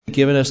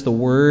given us the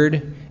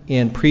Word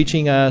and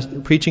preaching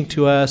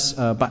to us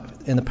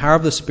in the power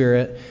of the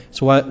Spirit.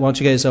 So why don't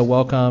you guys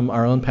welcome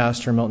our own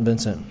pastor, Milton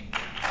Vincent.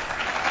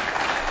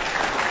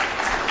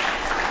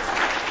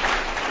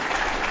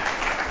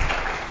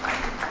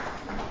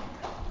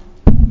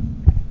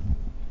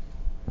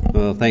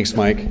 Well, thanks,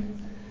 Mike.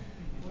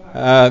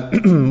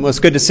 Well, it's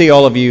good to see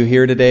all of you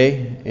here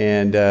today,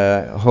 and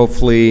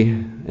hopefully,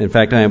 in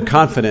fact, I am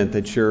confident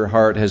that your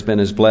heart has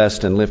been as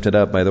blessed and lifted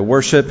up by the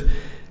worship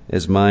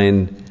as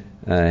mine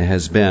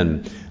has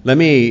been. Let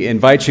me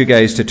invite you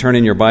guys to turn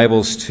in your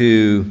Bibles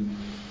to,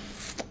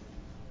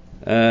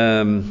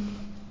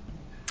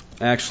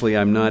 actually,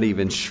 I'm not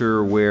even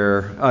sure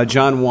where,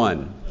 John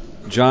 1.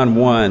 John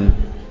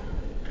 1.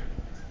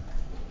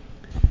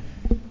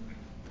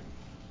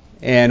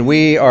 And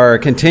we are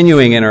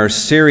continuing in our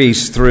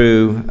series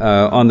through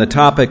on the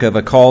topic of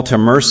a call to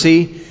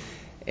mercy.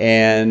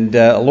 And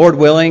Lord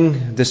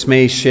willing, this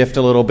may shift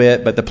a little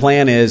bit, but the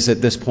plan is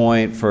at this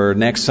point for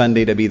next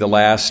Sunday to be the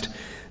last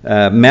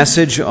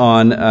message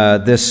on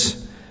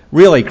this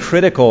really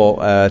critical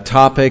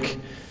topic.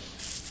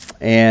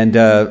 And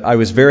I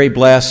was very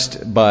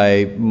blessed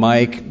by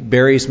Mike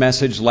Berry's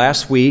message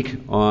last week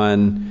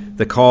on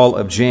the call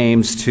of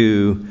James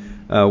to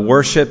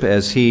worship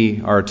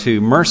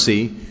to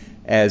mercy,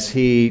 as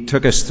he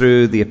took us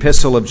through the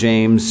epistle of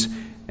James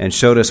and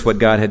showed us what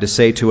God had to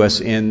say to us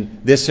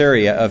in this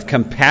area of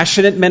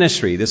compassionate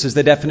ministry. This is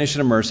the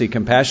definition of mercy,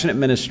 compassionate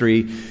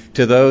ministry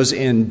to those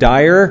in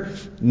dire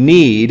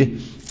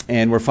need.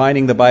 And we're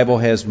finding the Bible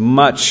has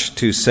much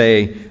to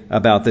say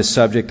about this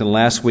subject. And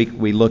last week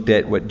we looked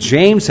at what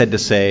James had to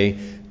say.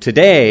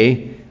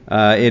 Today,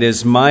 it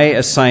is my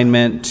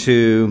assignment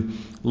to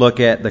look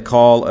at the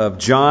call of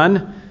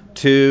John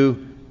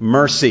to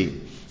mercy.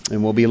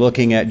 And we'll be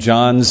looking at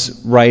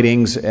John's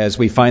writings as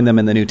we find them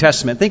in the New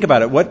Testament. Think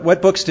about it. What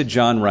books did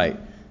John write?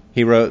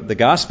 He wrote the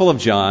Gospel of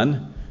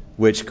John,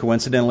 which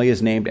coincidentally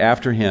is named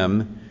after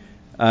him,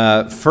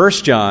 1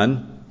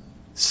 John,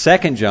 2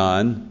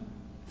 John,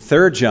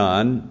 3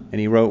 John,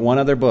 and he wrote one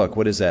other book.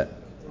 What is that?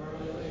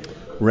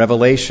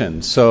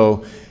 Revelation.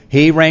 So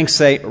he ranks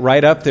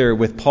right up there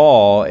with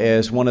Paul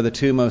as one of the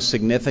two most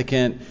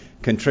significant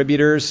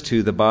contributors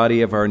to the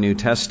body of our New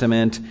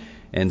Testament.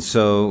 And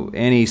so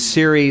any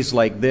series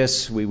like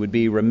this, we would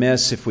be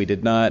remiss if we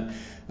did not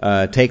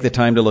take the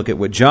time to look at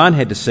what John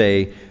had to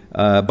say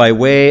by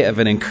way of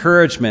an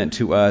encouragement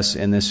to us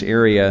in this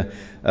area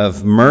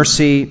of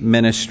mercy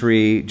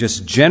ministry,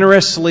 just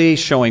generously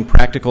showing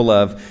practical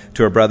love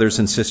to our brothers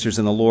and sisters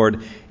in the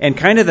Lord. And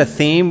kind of the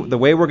theme, the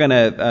way we're going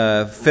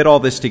to fit all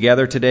this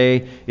together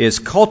today is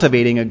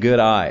cultivating a good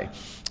eye.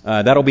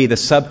 That'll be the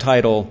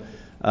subtitle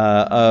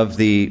of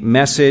the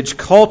message,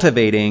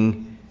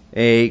 cultivating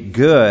a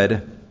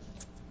good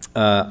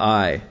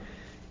eye.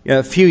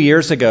 A few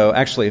years ago,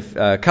 actually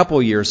a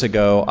couple years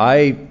ago,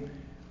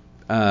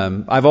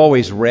 I've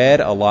always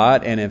read a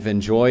lot and have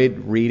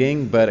enjoyed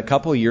reading, but a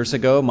couple years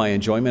ago my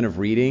enjoyment of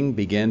reading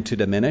began to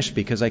diminish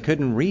because I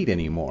couldn't read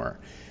anymore.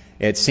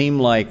 It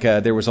seemed like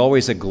there was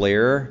always a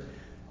glare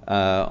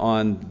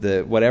on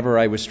the whatever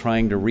I was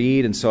trying to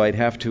read, and so I'd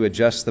have to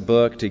adjust the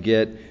book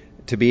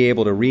to be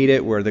able to read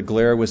it where the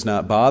glare was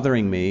not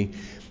bothering me.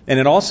 And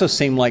it also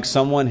seemed like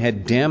someone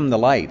had dimmed the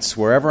lights.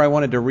 Wherever I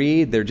wanted to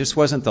read, there just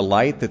wasn't the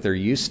light that there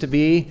used to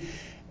be.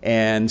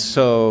 And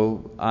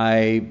so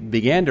I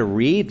began to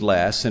read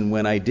less, and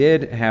when I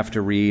did have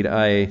to read,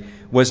 I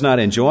was not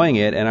enjoying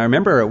it. And I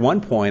remember at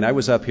one point I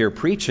was up here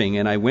preaching,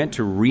 and I went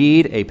to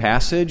read a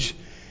passage,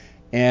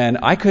 and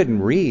I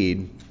couldn't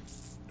read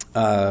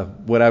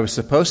what I was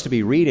supposed to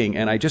be reading,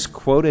 and I just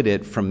quoted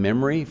it from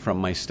memory from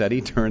my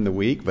study during the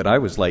week, but I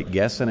was like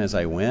guessing as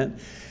I went.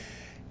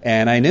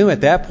 And I knew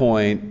at that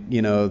point,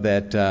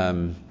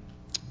 that,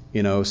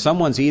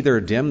 someone's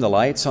either dimmed the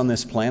lights on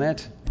this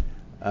planet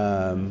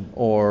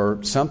or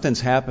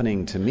something's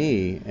happening to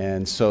me.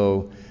 And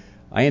so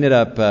I ended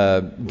up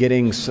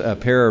getting a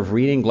pair of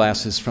reading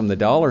glasses from the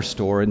dollar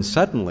store, and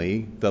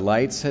suddenly the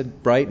lights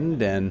had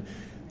brightened and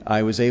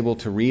I was able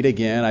to read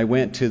again. I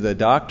went to the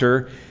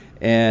doctor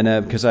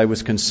and because I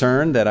was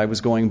concerned that I was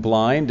going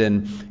blind,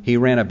 and he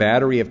ran a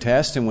battery of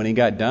tests, and when he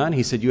got done,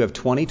 he said, "You have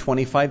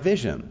 20/25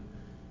 vision."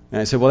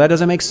 And I said, "Well, that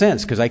doesn't make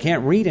sense because I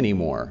can't read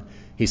anymore."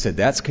 He said,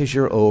 "That's because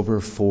you're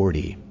over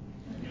 40.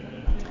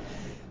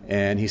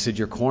 And he said,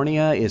 "Your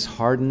cornea is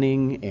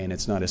hardening and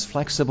it's not as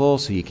flexible,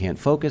 so you can't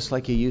focus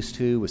like you used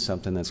to with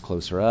something that's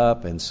closer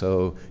up, and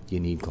so you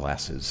need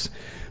glasses."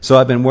 So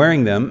I've been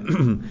wearing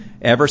them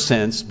ever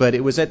since, but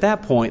it was at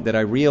that point that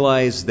I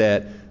realized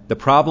that the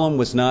problem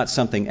was not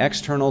something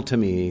external to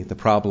me. The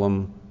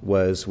problem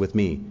was with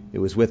me. It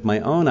was with my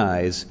own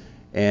eyes,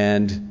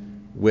 and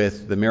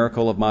with the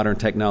miracle of modern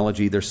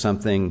technology, there's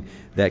something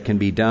that can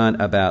be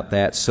done about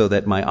that so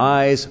that my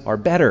eyes are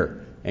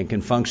better and can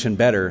function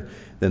better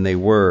than they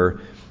were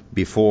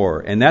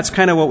before. And that's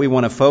kind of what we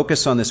want to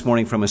focus on this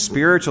morning from a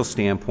spiritual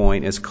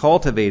standpoint, is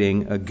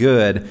cultivating a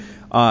good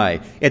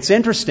eye. It's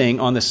interesting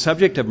on the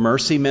subject of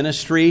mercy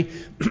ministry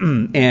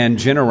and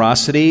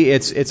generosity.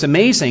 It's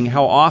amazing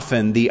how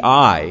often the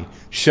eye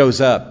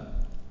shows up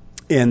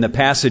in the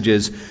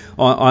passages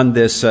on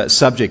this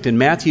subject. In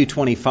Matthew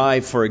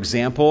 25, for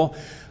example,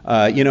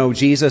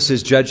 Jesus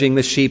is judging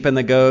the sheep and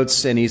the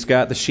goats, and he's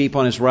got the sheep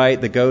on his right,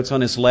 the goats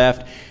on his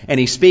left, and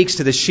he speaks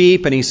to the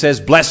sheep and he says,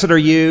 "Blessed are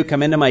you,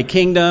 come into my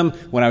kingdom.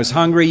 When I was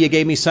hungry, you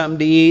gave me something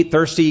to eat.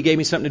 Thirsty, you gave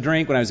me something to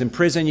drink. When I was in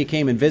prison, you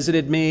came and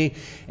visited me."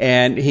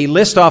 And he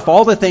lists off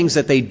all the things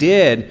that they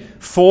did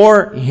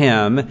for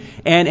him,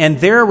 and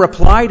their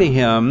reply to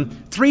him,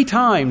 3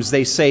 times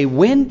they say,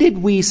 "When did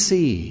we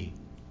see?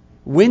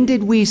 When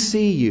did we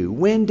see you?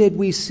 When did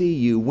we see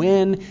you?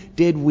 When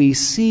did we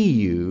see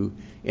you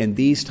in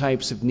these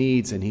types of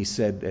needs?" And he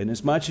said, "And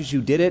as much as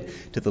you did it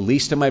to the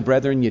least of my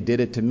brethren, you did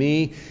it to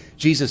me."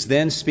 Jesus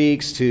then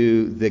speaks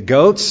to the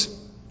goats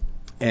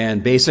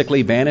and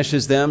basically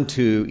banishes them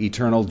to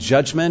eternal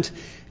judgment.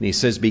 And he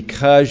says,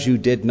 "Because you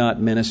did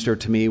not minister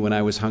to me when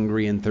I was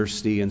hungry and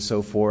thirsty," and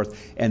so forth.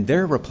 And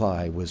their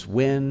reply was,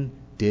 "When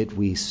did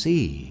we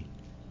see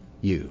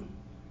you?"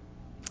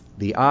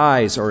 The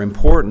eyes are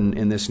important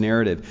in this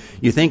narrative.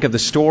 You think of the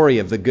story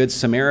of the Good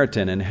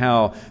Samaritan and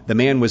how the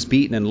man was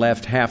beaten and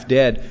left half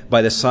dead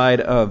by the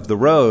side of the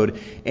road.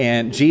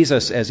 And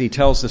Jesus, as he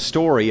tells the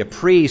story, a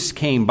priest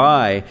came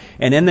by.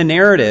 And in the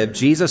narrative,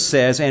 Jesus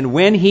says, "And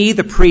when he,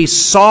 the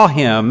priest, saw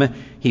him,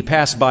 he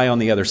passed by on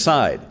the other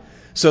side."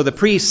 So the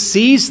priest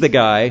sees the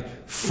guy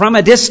from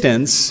a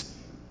distance,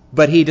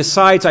 but he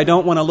decides, "I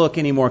don't want to look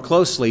any more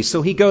closely."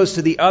 So he goes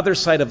to the other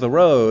side of the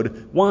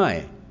road.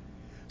 Why?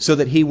 So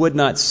that he would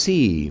not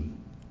see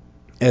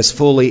as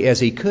fully as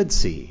he could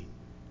see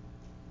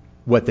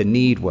what the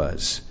need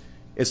was.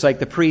 It's like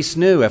the priest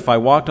knew, if I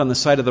walked on the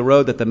side of the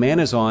road that the man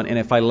is on, and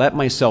if I let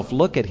myself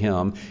look at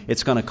him,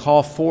 it's going to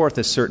call forth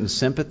a certain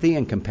sympathy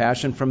and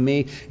compassion from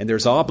me, and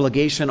there's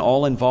obligation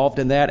all involved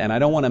in that, and I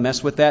don't want to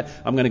mess with that.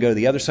 I'm going to go to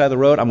the other side of the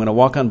road, I'm going to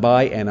walk on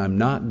by, and I'm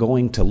not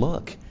going to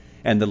look.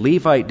 And the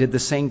Levite did the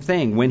same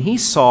thing. When he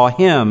saw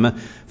him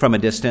from a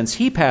distance,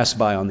 he passed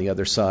by on the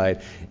other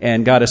side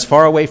and got as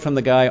far away from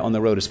the guy on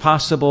the road as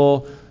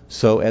possible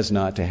so as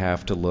not to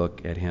have to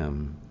look at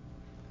him.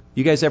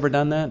 You guys ever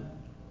done that?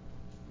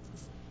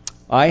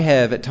 I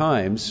have at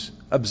times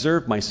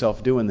observed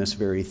myself doing this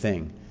very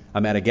thing.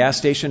 I'm at a gas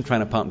station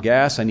trying to pump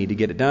gas. I need to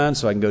get it done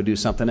so I can go do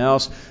something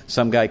else.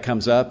 Some guy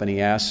comes up and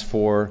he asks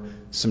for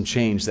some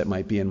change that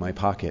might be in my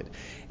pocket.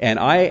 And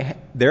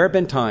there have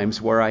been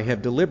times where I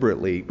have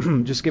deliberately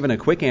just given a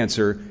quick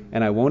answer,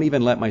 and I won't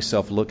even let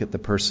myself look at the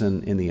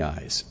person in the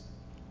eyes.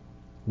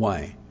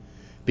 Why?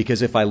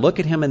 Because if I look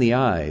at him in the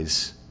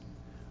eyes,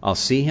 I'll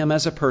see him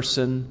as a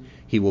person,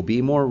 he will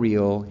be more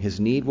real, his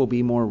need will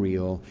be more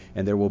real,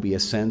 and there will be a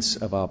sense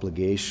of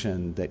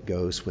obligation that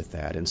goes with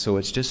that. And so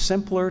it's just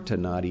simpler to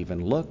not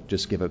even look,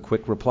 just give a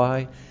quick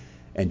reply,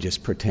 and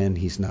just pretend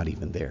he's not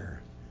even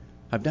there.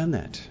 I've done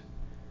that.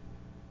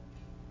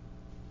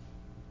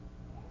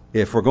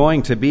 If we're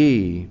going to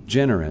be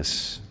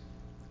generous,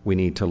 we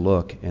need to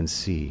look and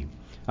see.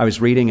 I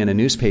was reading in a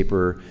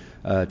newspaper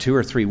 2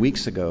 or 3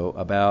 weeks ago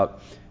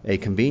about a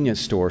convenience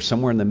store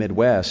somewhere in the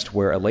Midwest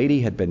where a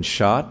lady had been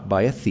shot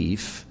by a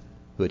thief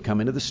who had come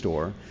into the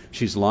store.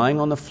 She's lying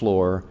on the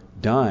floor,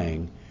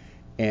 dying.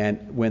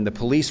 And when the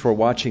police were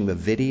watching the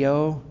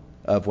video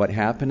of what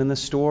happened in the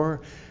store,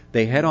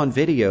 they had on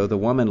video the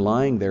woman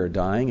lying there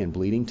dying and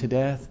bleeding to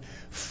death.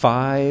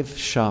 5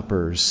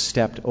 shoppers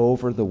stepped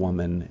over the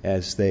woman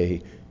as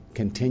they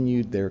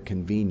continued their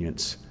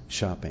convenience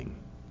shopping.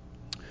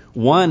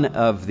 One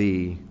of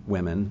the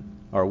women,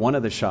 or one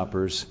of the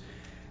shoppers,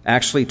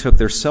 actually took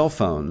their cell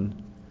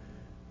phone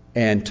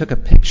and took a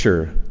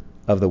picture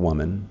of the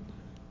woman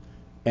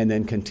and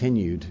then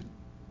continued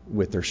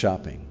with their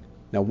shopping.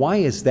 Now, why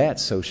is that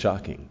so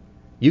shocking?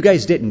 You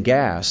guys didn't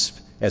gasp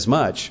as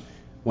much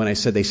when I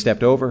said they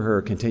stepped over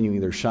her continuing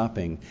their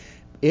shopping.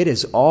 It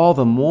is all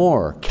the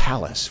more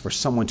callous for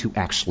someone to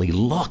actually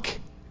look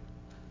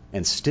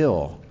and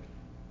still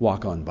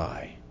walk on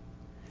by.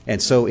 And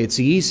so it's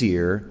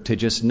easier to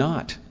just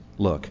not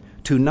look,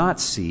 to not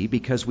see,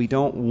 because we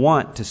don't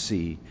want to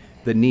see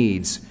the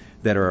needs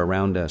that are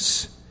around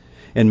us.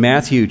 In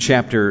Matthew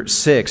chapter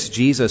 6,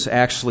 Jesus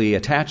actually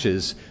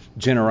attaches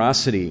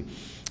generosity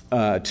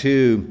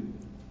to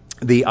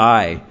the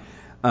eye.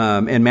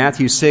 In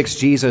Matthew 6,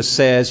 Jesus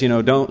says,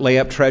 don't lay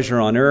up treasure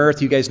on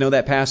earth. You guys know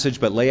that passage,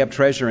 but lay up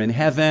treasure in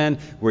heaven.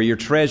 Where your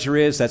treasure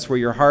is, that's where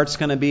your heart's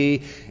going to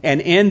be. And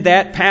in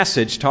that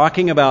passage,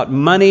 talking about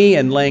money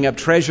and laying up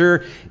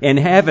treasure in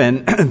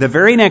heaven, the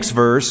very next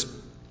verse,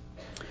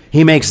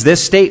 he makes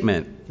this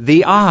statement,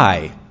 the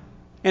eye.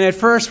 And at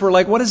first we're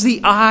like, what does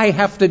the eye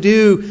have to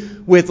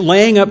do with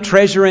laying up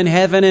treasure in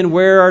heaven, and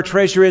where our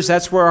treasure is,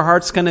 that's where our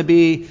heart's going to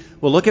be?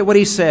 Well, look at what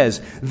he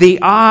says.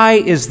 The eye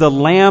is the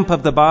lamp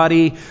of the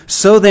body.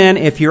 So then,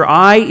 if your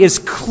eye is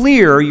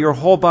clear, your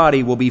whole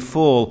body will be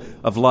full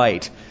of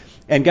light.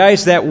 And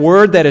guys, that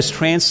word that is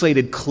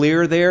translated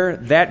clear there,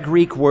 that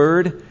Greek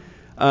word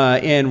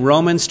in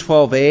Romans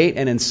 12:8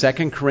 and in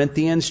 2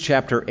 Corinthians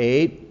chapter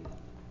 8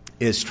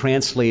 is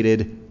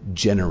translated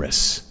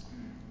generous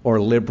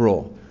or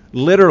liberal.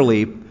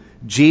 Literally,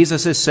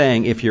 Jesus is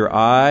saying, if your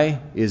eye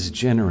is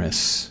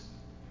generous,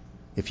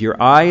 If your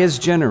eye is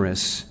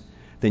generous,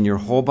 then your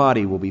whole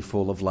body will be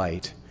full of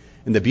light.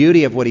 And the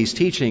beauty of what he's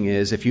teaching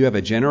is if you have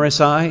a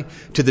generous eye,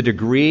 to the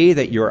degree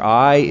that your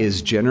eye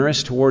is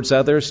generous towards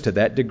others, to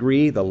that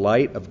degree the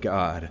light of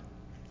God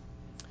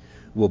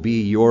will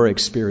be your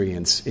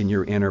experience in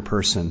your inner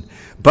person.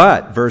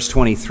 But, verse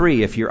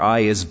 23, if your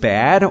eye is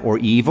bad or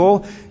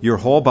evil, your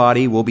whole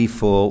body will be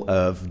full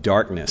of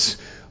darkness.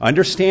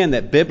 Understand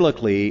that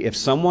biblically, if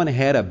someone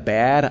had a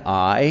bad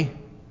eye,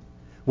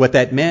 what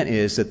that meant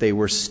is that they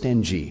were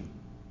stingy.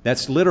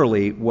 That's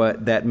literally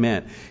what that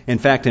meant. In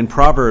fact, in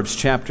Proverbs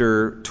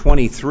chapter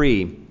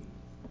 23,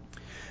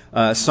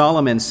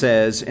 Solomon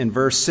says in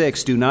verse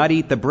 6, do not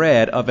eat the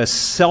bread of a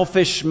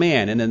selfish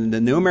man. And in the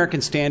New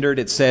American Standard,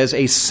 it says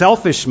a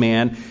selfish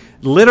man.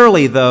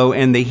 Literally, though,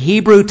 in the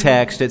Hebrew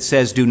text, it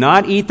says, do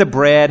not eat the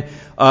bread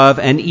of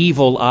an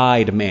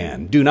evil-eyed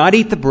man. Do not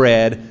eat the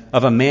bread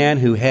of a man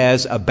who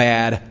has a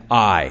bad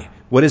eye.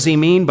 What does he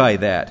mean by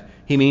that?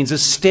 He means a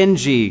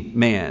stingy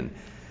man.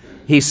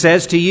 He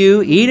says to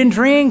you, eat and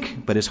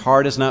drink, but his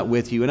heart is not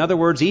with you. In other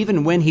words,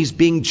 even when he's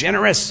being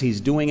generous,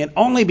 he's doing it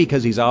only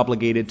because he's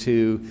obligated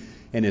to,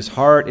 and his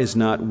heart is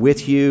not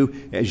with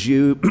you as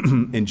you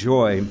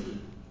enjoy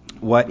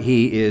what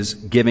he is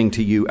giving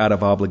to you out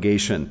of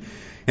obligation.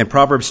 In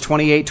Proverbs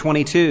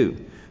 28:22,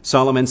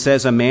 Solomon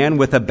says, a man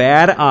with a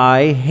bad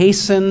eye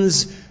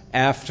hastens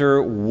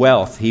after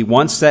wealth. He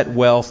wants that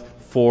wealth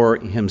for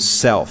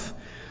himself.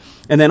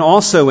 And then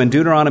also in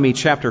Deuteronomy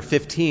chapter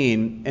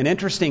 15, an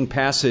interesting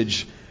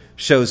passage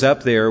shows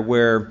up there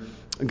where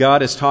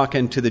God is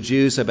talking to the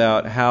Jews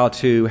about how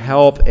to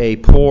help a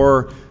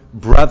poor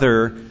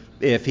brother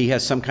if he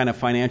has some kind of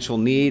financial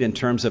need in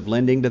terms of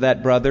lending to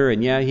that brother.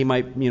 And yeah, he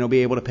might, be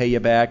able to pay you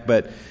back.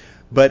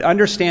 But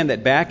understand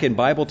that back in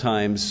Bible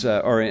times,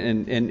 or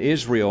in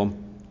Israel,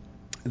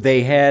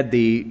 they had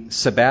the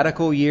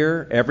sabbatical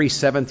year. Every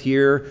 7th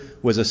year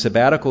was a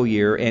sabbatical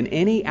year. And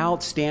any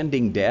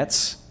outstanding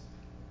debts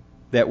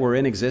that were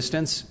in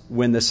existence,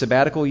 when the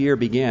sabbatical year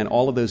began,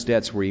 all of those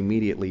debts were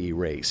immediately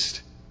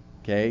erased.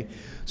 Okay?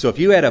 So if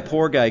you had a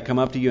poor guy come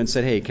up to you and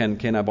said, hey,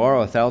 can I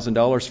borrow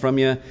 $1,000 from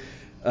you?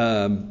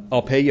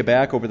 I'll pay you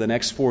back over the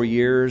next 4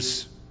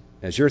 years.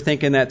 As you're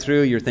thinking that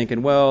through, you're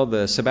thinking, well,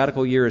 the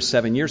sabbatical year is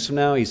 7 years from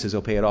now. He says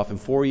he'll pay it off in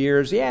 4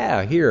 years.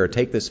 Yeah, here,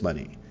 take this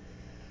money.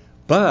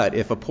 But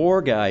if a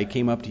poor guy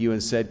came up to you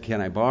and said,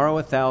 can I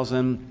borrow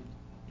 $1,000?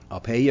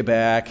 I'll pay you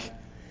back.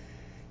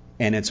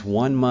 And it's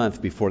 1 month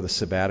before the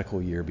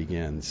sabbatical year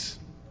begins.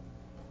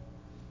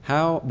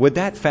 How would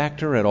that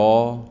factor at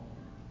all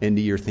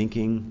into your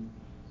thinking?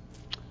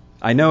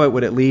 I know it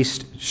would at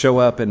least show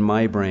up in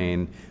my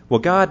brain. Well,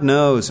 God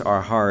knows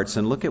our hearts,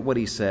 and look at what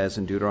he says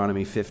in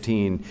Deuteronomy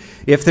 15.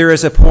 If there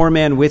is a poor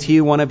man with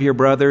you, one of your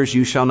brothers,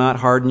 you shall not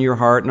harden your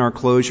heart nor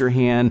close your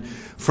hand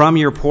from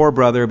your poor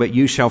brother, but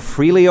you shall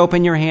freely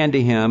open your hand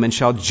to him and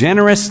shall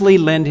generously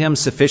lend him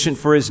sufficient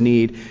for his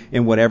need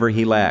in whatever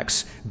he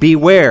lacks.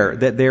 Beware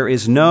that there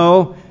is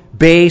no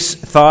base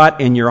thought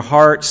in your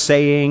heart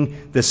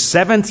saying, the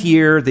 7th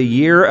year, the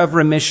year of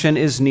remission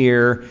is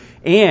near,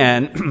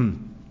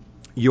 and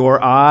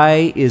your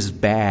eye is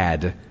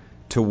bad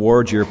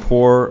towards your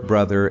poor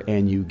brother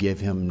and you give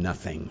him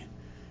nothing.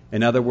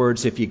 In other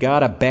words, if you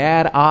got a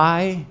bad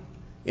eye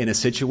in a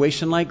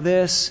situation like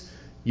this,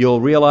 you'll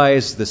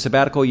realize the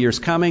sabbatical year's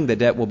coming, the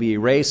debt will be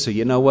erased, so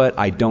you know what?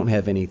 I don't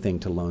have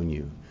anything to loan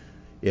you.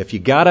 If you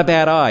got a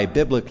bad eye,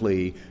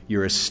 biblically,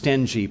 you're a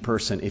stingy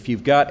person. If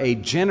you've got a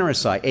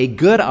generous eye, a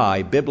good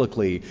eye,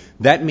 biblically,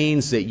 that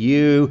means that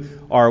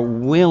you are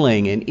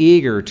willing and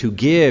eager to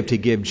give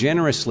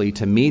generously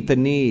to meet the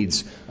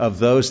needs of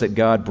those that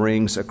God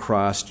brings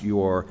across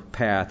your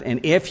path.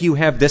 And if you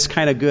have this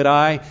kind of good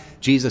eye,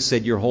 Jesus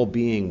said your whole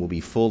being will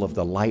be full of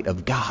the light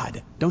of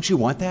God. Don't you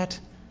want that?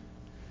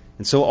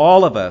 And so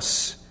all of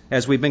us,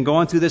 as we've been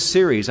going through this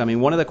series,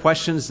 one of the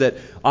questions that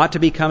ought to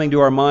be coming to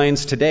our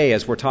minds today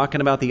as we're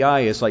talking about the eye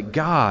is like,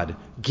 God,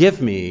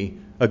 give me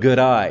a good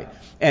eye.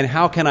 And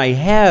how can I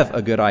have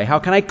a good eye? How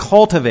can I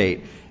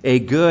cultivate a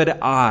good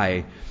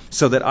eye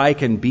so that I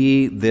can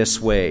be this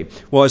way?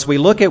 Well, as we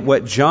look at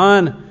what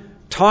John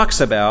talks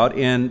about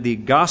in the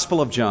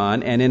Gospel of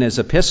John and in his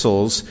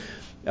epistles,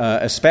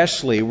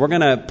 especially, we're going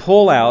to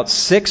pull out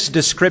 6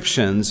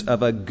 descriptions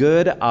of a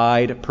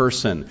good-eyed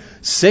person.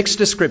 6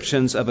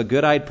 descriptions of a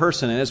good-eyed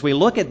person. And as we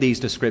look at these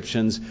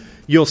descriptions,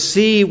 you'll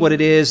see what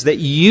it is that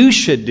you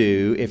should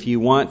do if you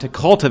want to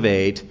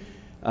cultivate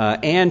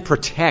and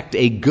protect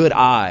a good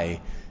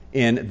eye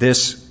in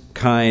this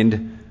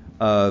kind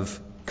of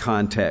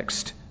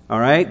context. All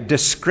right?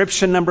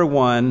 Description number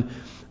 1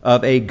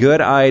 of a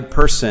good-eyed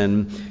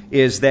person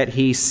is that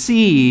he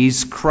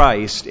sees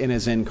Christ in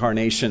his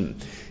incarnation.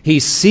 He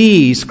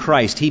sees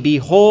Christ. He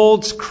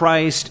beholds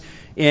Christ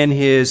in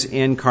his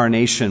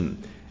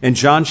incarnation. In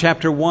John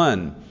chapter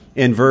 1,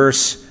 in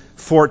verse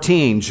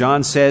 14,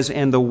 John says,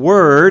 and the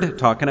Word,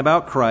 talking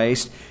about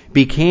Christ,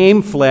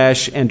 became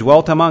flesh and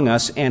dwelt among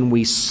us, and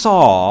we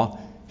saw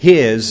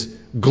his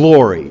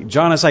glory.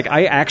 John is like,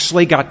 I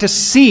actually got to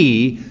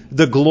see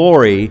the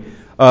glory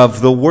of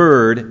the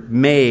Word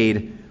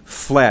made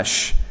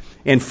flesh.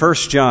 In 1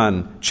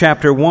 John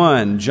chapter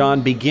 1,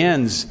 John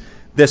begins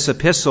this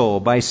epistle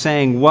by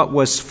saying what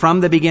was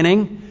from the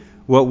beginning,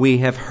 what we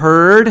have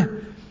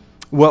heard,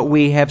 what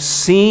we have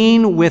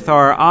seen with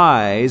our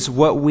eyes,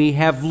 what we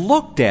have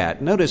looked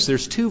at. Notice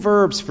there's two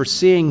verbs for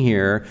seeing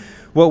here.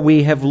 What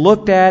we have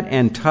looked at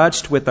and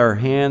touched with our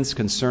hands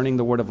concerning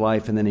the word of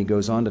life. And then he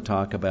goes on to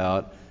talk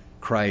about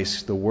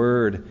Christ, the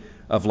word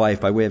of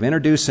life, by way of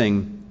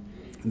introducing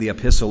the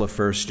epistle of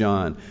 1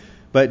 John.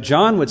 But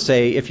John would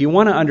say, if you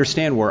want to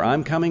understand where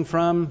I'm coming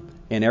from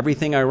and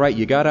everything I write,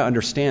 you got to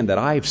understand that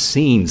I've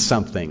seen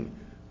something.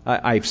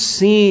 I've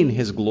seen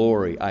his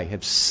glory. I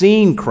have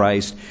seen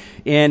Christ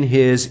in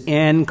his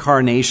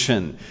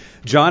incarnation.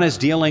 John is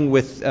dealing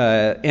with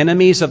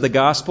enemies of the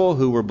gospel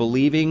who were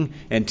believing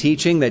and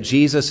teaching that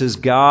Jesus is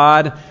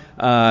God.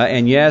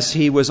 And yes,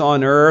 he was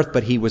on earth,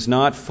 but he was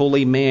not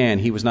fully man.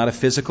 He was not a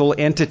physical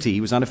entity. He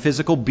was not a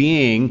physical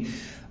being.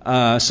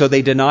 So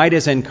they denied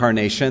his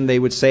incarnation. They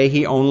would say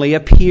he only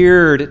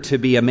appeared to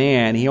be a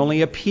man. He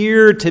only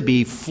appeared to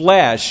be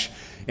flesh.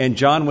 And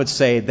John would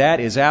say, that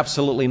is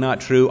absolutely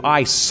not true.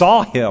 I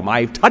saw him.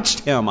 I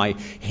touched him. I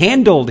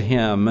handled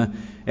him.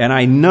 And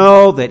I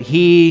know that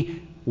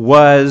he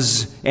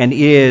was and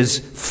is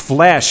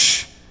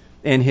flesh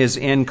in his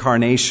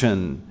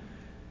incarnation.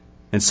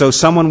 And so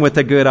someone with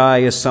a good eye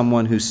is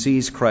someone who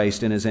sees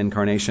Christ in his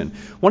incarnation.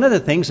 One of the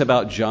things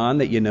about John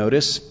that you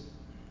notice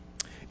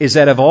is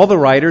that of all the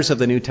writers of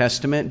the New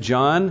Testament,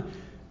 John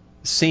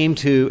seemed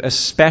to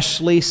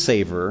especially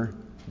savor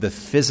the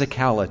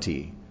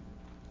physicality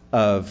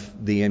of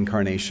the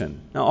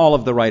incarnation. Now, all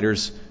of the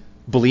writers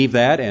believe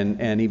that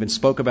and even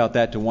spoke about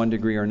that to one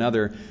degree or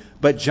another.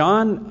 But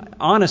John,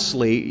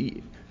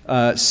 honestly,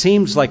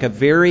 seems like a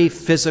very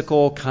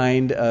physical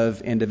kind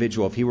of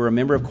individual. If he were a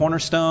member of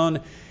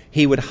Cornerstone,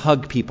 he would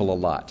hug people a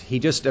lot. He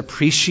just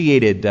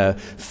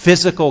appreciated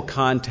physical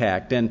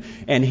contact. And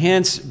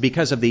hence,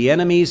 because of the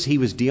enemies he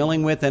was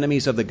dealing with,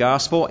 enemies of the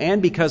gospel,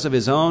 and because of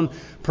his own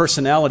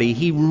personality,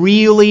 he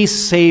really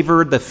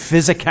savored the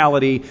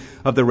physicality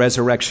of the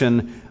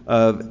resurrection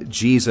of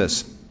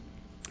Jesus.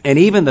 And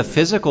even the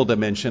physical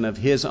dimension of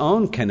his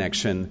own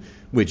connection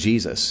with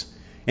Jesus.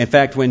 In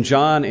fact, when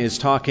John is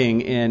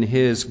talking in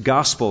his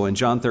gospel in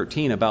John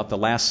 13 about the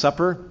Last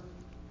Supper,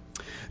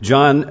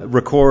 John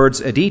records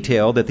a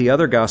detail that the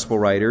other gospel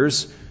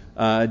writers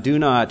do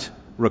not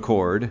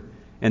record,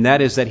 and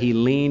that is that he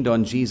leaned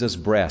on Jesus'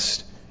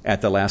 breast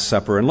at the Last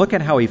Supper. And look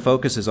at how he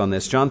focuses on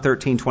this. John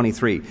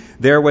 13:23.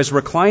 There was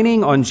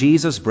reclining on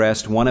Jesus'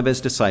 breast one of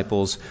his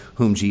disciples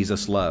whom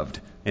Jesus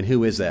loved. And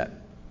who is that?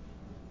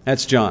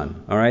 That's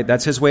John. All right,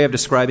 that's his way of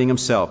describing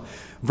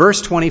himself.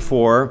 Verse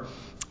 24.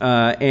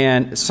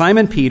 And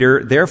Simon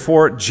Peter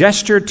therefore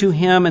gestured to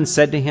him and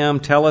said to him,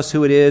 tell us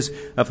who it is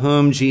of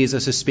whom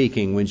Jesus is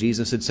speaking. When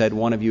Jesus had said,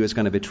 one of you is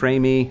going to betray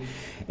me.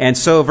 And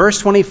so verse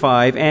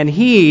 25, and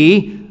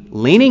he,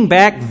 leaning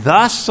back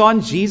thus on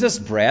Jesus'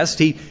 breast,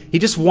 he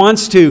just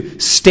wants to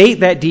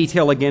state that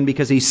detail again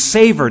because he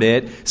savored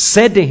it,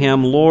 said to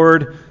him,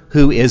 Lord,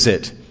 who is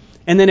it?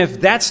 And then if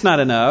that's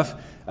not enough,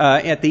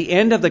 at the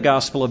end of the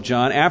Gospel of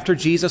John, after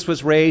Jesus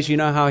was raised, you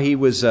know how he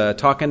was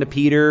talking to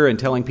Peter and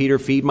telling Peter,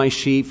 feed my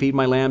sheep, feed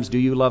my lambs, do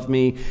you love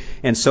me,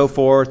 and so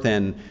forth.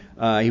 And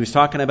he was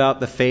talking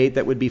about the fate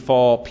that would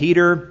befall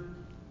Peter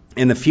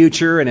in the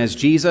future. And as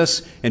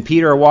Jesus and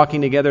Peter are walking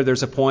together,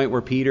 there's a point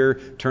where Peter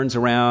turns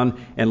around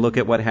and look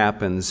at what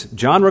happens.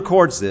 John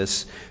records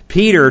this.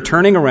 Peter,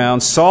 turning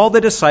around, saw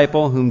the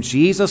disciple whom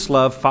Jesus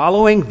loved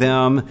following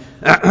them,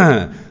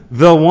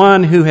 the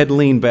one who had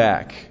leaned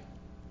back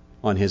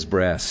on his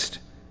breast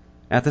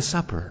at the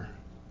supper.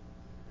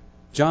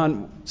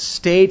 John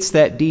states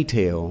that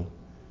detail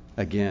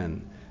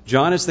again.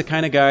 John is the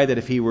kind of guy that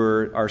if he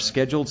were our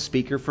scheduled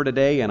speaker for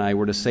today and I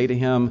were to say to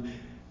him,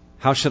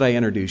 how should I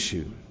introduce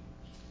you?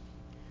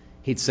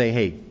 He'd say,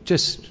 hey,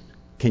 just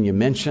can you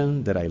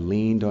mention that I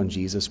leaned on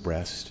Jesus'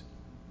 breast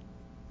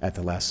at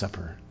the Last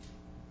Supper?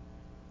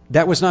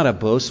 That was not a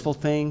boastful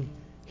thing.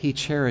 He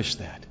cherished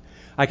that.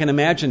 I can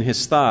imagine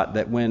his thought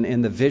that when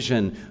in the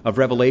vision of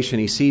Revelation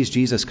he sees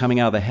Jesus coming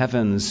out of the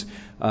heavens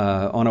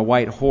on a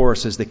white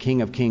horse as the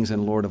King of Kings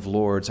and Lord of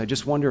Lords. I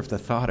just wonder if the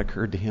thought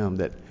occurred to him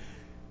that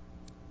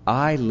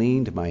I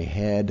leaned my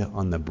head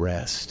on the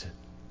breast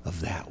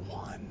of that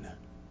one.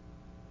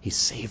 He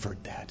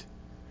savored that.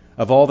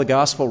 Of all the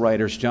gospel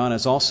writers, John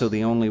is also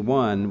the only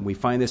one, we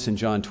find this in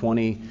John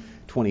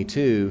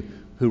 20:22,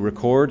 who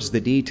records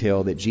the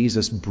detail that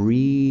Jesus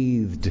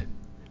breathed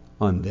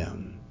on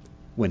them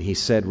when he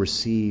said,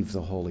 receive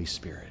the Holy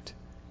Spirit.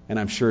 And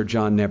I'm sure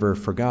John never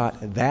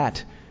forgot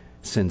that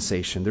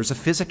sensation. There's a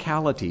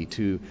physicality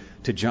to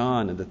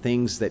John and the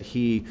things that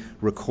he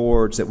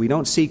records that we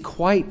don't see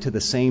quite to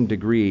the same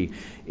degree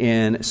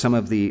in some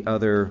of the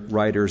other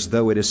writers,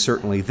 though it is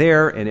certainly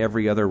there in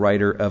every other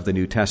writer of the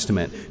New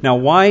Testament. Now,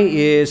 why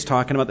is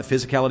talking about the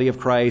physicality of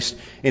Christ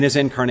in his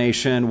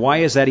incarnation, why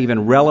is that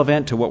even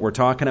relevant to what we're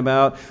talking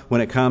about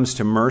when it comes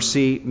to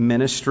mercy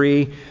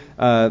ministry?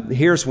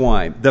 here's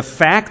why. The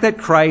fact that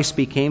Christ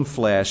became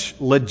flesh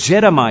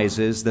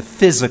legitimizes the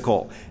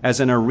physical as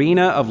an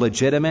arena of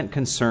legitimate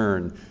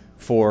concern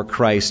for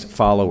Christ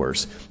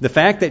followers. The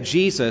fact that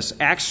Jesus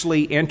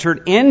actually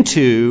entered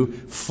into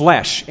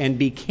flesh and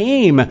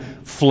became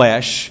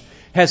flesh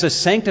has a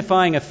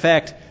sanctifying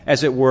effect,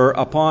 as it were,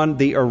 upon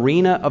the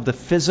arena of the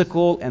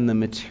physical and the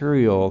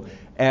material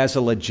as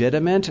a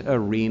legitimate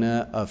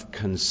arena of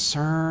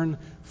concern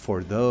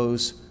for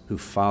those who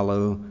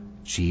follow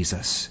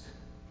Jesus.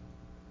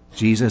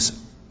 Jesus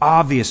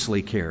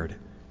obviously cared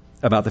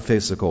about the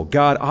physical.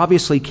 God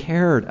obviously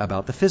cared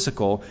about the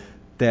physical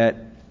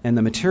and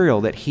the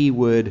material that he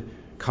would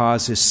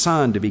cause his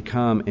Son to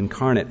become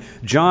incarnate.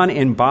 John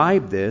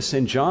imbibed this,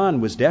 and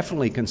John was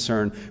definitely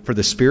concerned for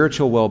the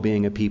spiritual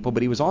well-being of people,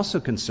 but he was also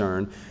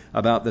concerned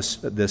about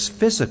this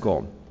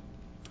physical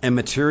and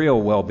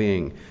material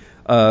well-being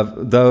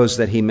of those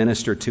that he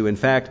ministered to. In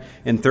fact,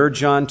 in 3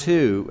 John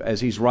 2,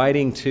 as he's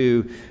writing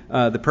to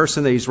the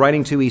person that he's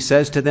writing to, he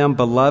says to them,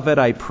 "Beloved,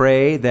 I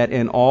pray that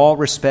in all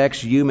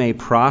respects you may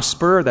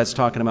prosper," that's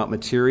talking about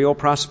material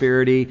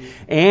prosperity,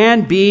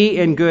 "and be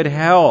in good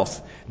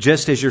health,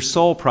 just as your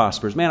soul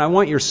prospers." Man, I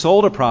want your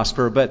soul to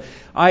prosper, but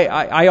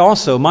I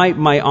also,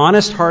 my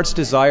honest heart's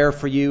desire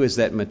for you is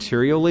that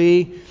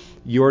materially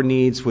your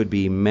needs would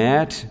be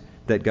met,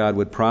 that God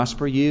would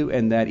prosper you,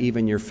 and that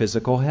even your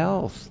physical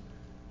health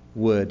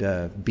would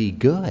be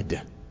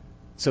good.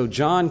 So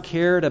John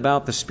cared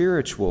about the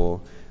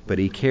spiritual, but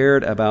he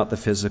cared about the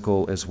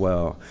physical as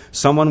well.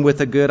 Someone with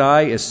a good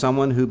eye is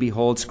someone who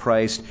beholds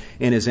Christ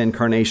in his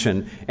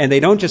incarnation. And they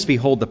don't just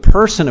behold the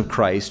person of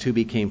Christ who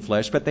became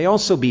flesh, but they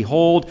also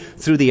behold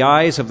through the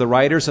eyes of the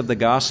writers of the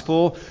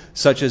gospel,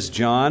 such as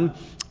John,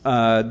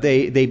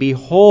 they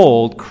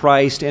behold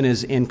Christ in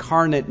his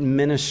incarnate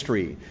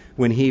ministry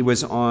when he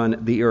was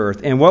on the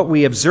earth. And what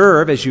we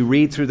observe as you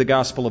read through the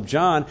Gospel of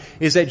John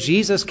is that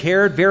Jesus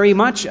cared very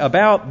much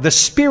about the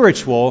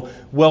spiritual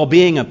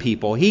well-being of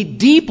people. He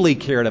deeply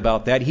cared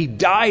about that. He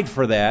died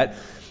for that.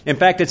 In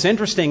fact, it's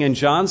interesting in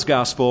John's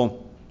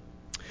Gospel,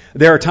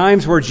 there are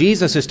times where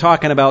Jesus is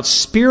talking about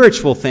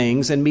spiritual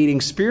things and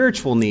meeting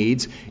spiritual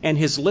needs, and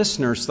his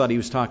listeners thought he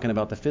was talking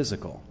about the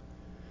physical.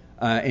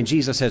 And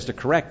Jesus has to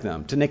correct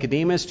them. To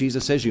Nicodemus,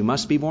 Jesus says, "You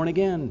must be born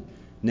again."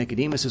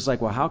 Nicodemus is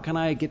like, "Well, how can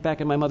I get back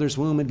in my mother's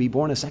womb and be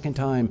born a second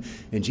time?"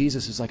 And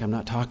Jesus is like, "I'm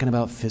not talking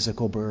about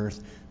physical birth,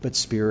 but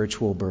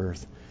spiritual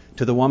birth."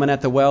 To the woman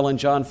at the well in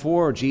John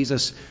 4,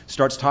 Jesus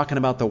starts talking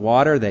about the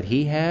water that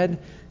he had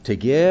to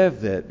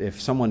give, that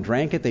if someone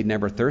drank it, they'd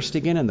never thirst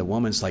again. And the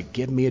woman's like,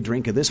 "Give me a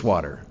drink of this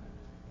water."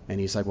 And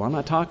he's like, "Well, I'm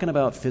not talking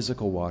about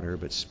physical water,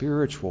 but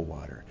spiritual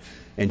water."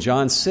 In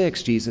John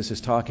 6, Jesus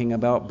is talking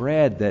about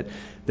bread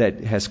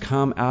that has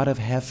come out of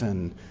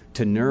heaven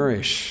to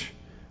nourish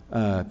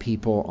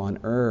people on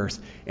earth.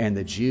 And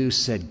the Jews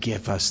said,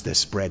 "Give us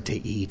this bread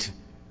to eat."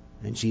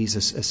 And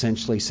Jesus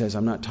essentially says,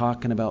 "I'm not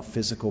talking about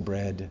physical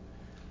bread,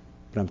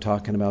 but I'm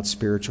talking about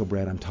spiritual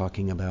bread. I'm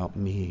talking about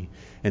me."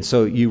 And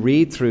so you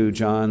read through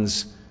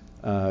John's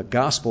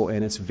gospel,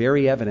 and it's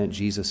very evident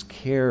Jesus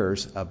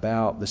cares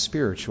about the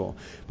spiritual.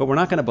 But we're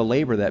not going to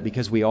belabor that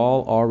because we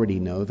all already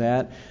know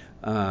that.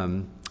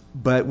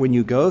 But when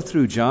you go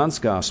through John's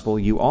gospel,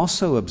 you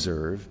also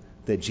observe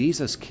that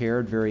Jesus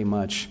cared very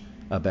much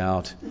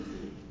about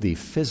the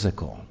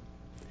physical.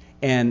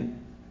 And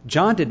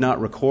John did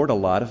not record a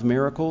lot of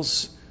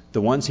miracles.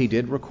 The ones he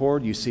did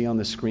record, you see on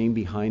the screen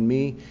behind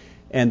me.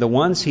 And the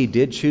ones he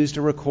did choose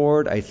to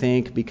record, I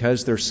think,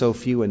 because they're so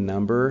few in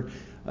number,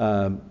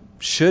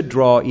 should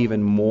draw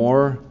even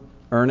more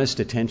earnest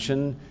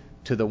attention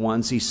to the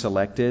ones he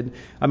selected.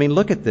 I mean,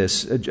 look at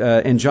this.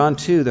 In John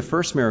 2, the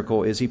first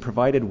miracle is he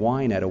provided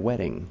wine at a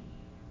wedding.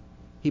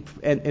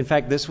 In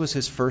fact, this was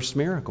his first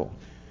miracle.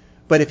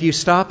 But if you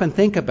stop and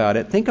think about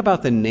it, think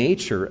about the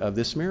nature of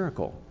this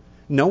miracle.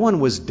 No one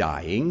was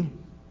dying.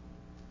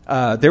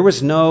 There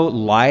was no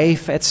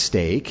life at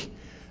stake.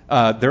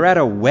 They're at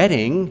a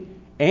wedding,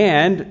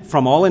 and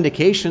from all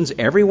indications,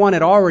 everyone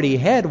had already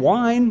had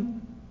wine.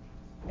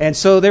 And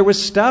so there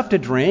was stuff to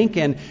drink,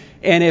 and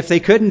if they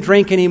couldn't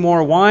drink any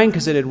more wine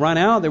because it had run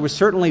out, there was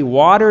certainly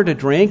water to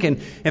drink. And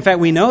in fact,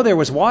 we know there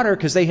was water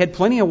because they had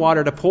plenty of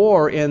water to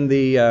pour in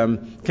the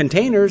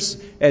containers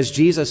as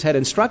Jesus had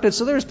instructed.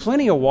 So there was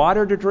plenty of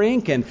water to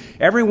drink, and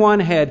everyone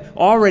had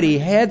already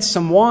had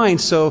some wine.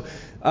 So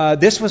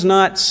this was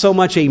not so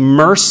much a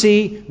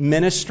mercy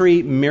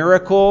ministry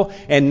miracle,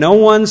 and no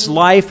one's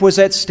life was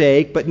at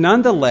stake. But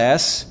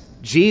nonetheless,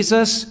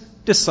 Jesus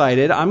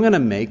decided, I'm going to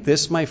make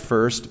this my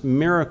first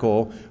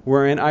miracle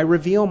wherein I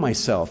reveal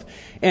myself.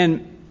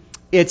 And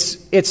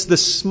it's the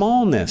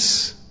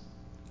smallness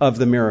of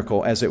the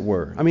miracle, as it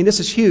were. I mean, this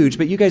is huge,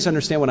 but you guys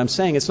understand what I'm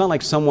saying. It's not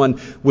like someone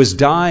was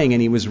dying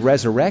and he was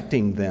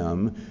resurrecting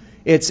them.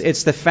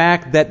 It's the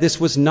fact that this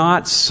was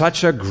not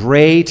such a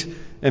great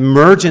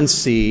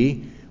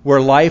emergency where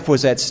life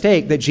was at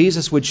stake, that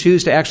Jesus would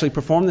choose to actually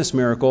perform this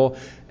miracle,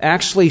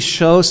 actually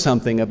shows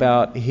something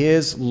about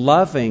his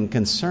loving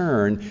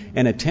concern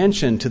and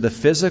attention to the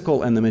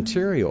physical and the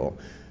material.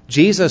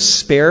 Jesus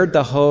spared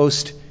the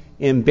host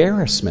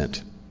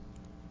embarrassment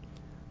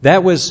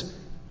That was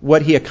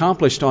what he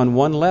accomplished on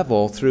one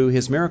level through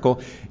his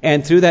miracle.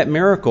 And through that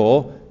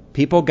miracle,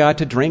 people got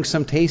to drink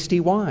some tasty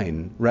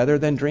wine rather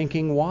than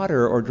drinking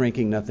water or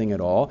drinking nothing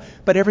at all.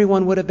 But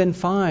everyone would have been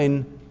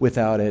fine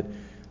without it.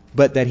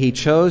 But that he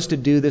chose to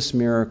do this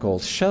miracle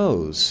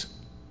shows,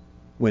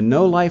 when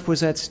no life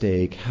was at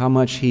stake, how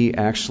much he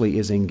actually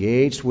is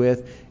engaged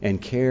with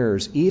and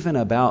cares even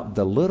about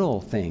the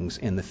little things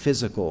in the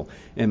physical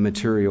and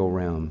material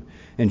realm.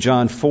 In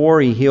John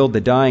 4, he healed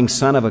the dying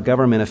son of a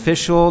government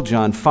official.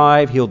 John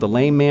 5, healed the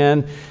lame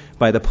man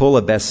by the pool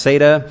of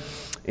Bethsaida.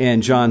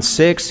 In John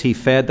 6, he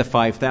fed the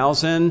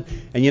 5,000.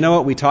 And you know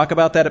what? We talk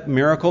about that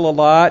miracle a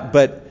lot,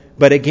 but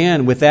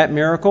again, with that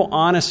miracle,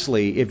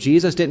 honestly, if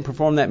Jesus didn't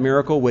perform that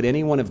miracle, would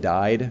anyone have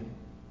died?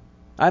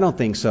 I don't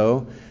think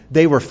so.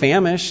 They were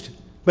famished,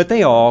 but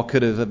they all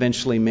could have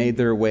eventually made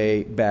their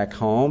way back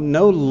home.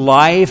 No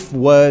life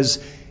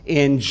was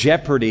in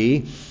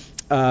jeopardy,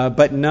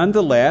 but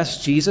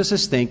nonetheless, Jesus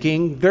is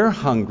thinking, they're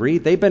hungry,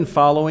 they've been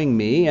following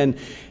me,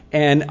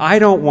 and I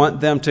don't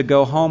want them to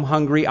go home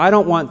hungry. I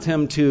don't want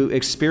them to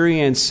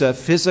experience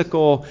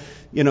physical,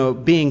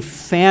 being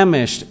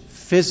famished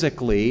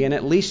physically, and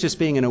at least just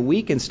being in a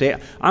weakened state.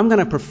 I'm going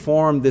to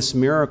perform this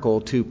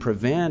miracle to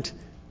prevent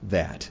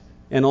that,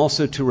 and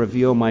also to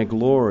reveal my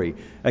glory.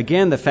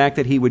 Again, the fact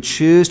that he would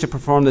choose to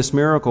perform this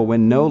miracle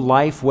when no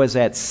life was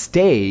at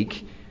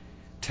stake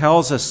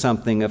tells us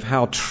something of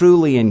how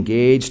truly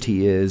engaged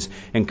he is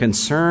and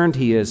concerned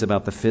he is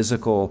about the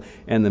physical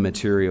and the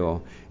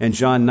material. In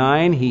John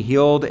 9, he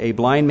healed a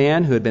blind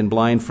man who had been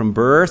blind from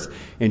birth.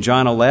 In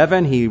John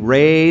 11, he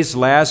raised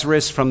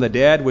Lazarus from the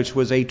dead, which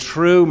was a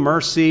true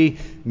mercy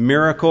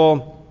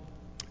miracle.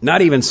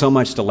 Not even so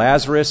much to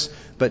Lazarus,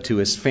 but to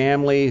his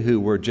family, who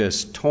were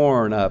just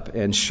torn up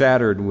and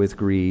shattered with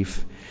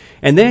grief.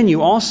 And then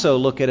you also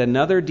look at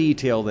another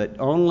detail that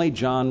only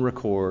John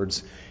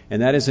records,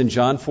 and that is in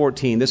John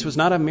 14. This was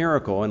not a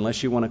miracle,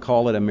 unless you want to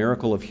call it a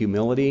miracle of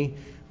humility,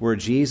 where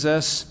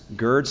Jesus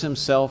girds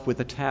himself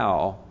with a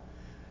towel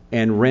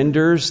and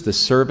renders the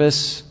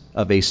service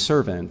of a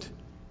servant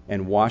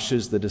and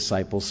washes the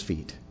disciples'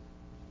 feet.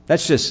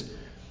 That's just...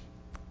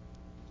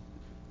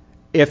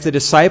 If the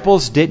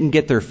disciples didn't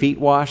get their feet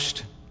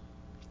washed,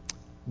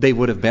 they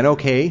would have been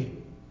okay.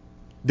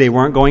 They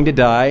weren't going to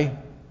die.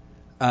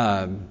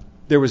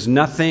 There was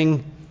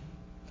nothing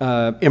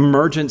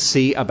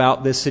emergency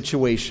about this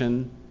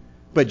situation.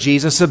 But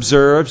Jesus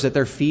observes that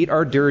their feet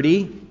are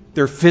dirty.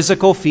 Their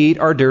physical feet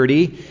are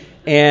dirty.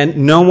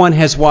 And no one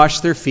has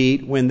washed their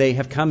feet when they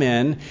have come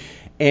in.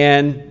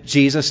 And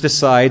Jesus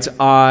decides,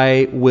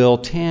 I will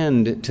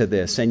tend to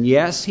this. And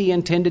yes, he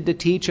intended to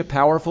teach a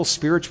powerful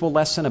spiritual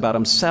lesson about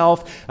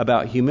himself,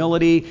 about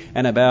humility,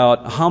 and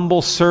about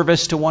humble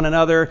service to one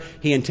another.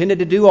 He intended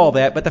to do all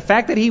that. But the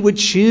fact that he would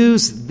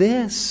choose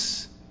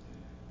this,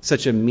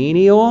 such a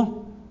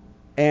menial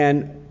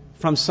and,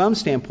 from some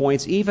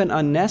standpoints, even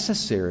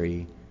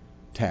unnecessary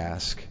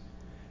task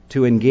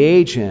to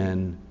engage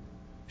in,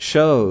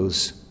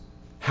 shows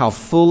how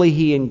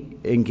fully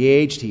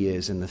engaged he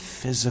is in the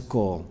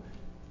physical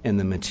and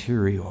the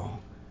material.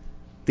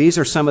 These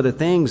are some of the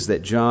things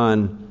that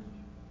John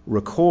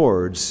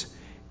records.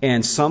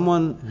 And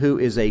someone who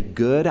is a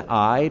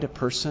good-eyed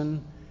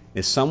person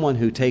is someone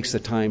who takes the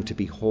time to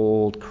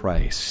behold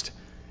Christ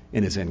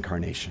in his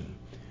incarnation.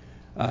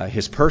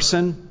 His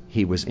person,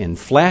 he was in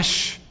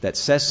flesh. That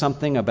says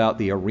something about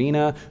the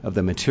arena of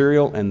the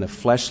material and the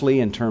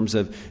fleshly in terms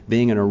of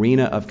being an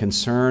arena of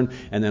concern.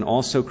 And then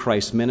also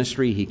Christ's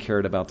ministry. He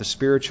cared about the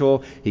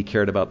spiritual. He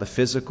cared about the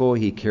physical.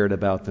 He cared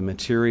about the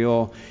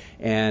material.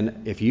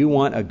 And if you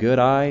want a good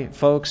eye,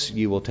 folks,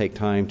 you will take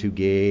time to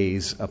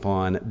gaze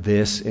upon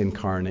this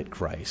incarnate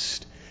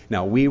Christ.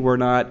 Now, we were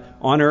not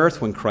on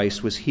earth when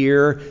Christ was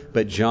here,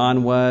 but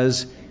John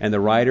was, and the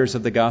writers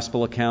of the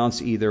gospel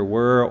accounts either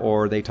were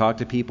or they talked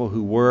to people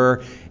who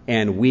were,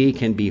 and we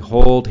can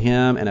behold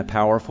him in a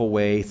powerful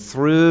way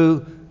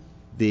through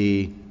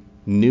the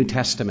New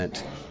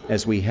Testament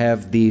as we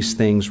have these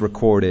things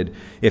recorded.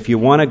 If you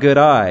want a good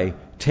eye,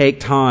 take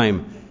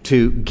time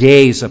to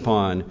gaze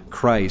upon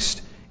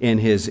Christ in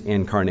his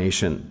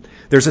incarnation.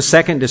 There's a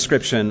second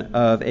description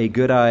of a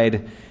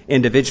good-eyed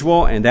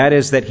individual, and that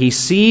is that he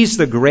sees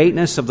the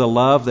greatness of the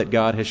love that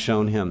God has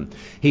shown him.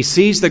 He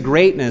sees the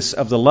greatness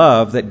of the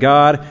love that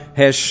God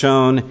has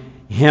shown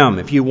him.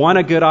 If you want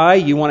a good eye,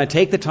 you want to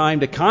take the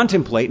time to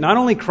contemplate not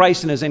only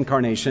Christ in his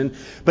incarnation,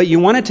 but you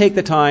want to take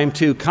the time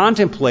to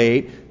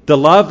contemplate the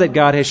love that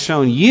God has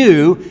shown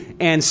you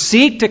and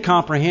seek to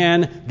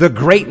comprehend the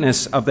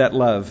greatness of that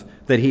love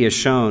that he has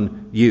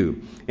shown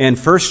you. In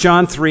 1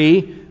 John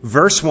 3,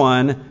 verse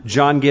 1,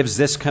 John gives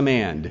this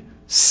command: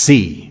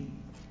 see.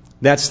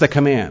 That's the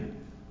command.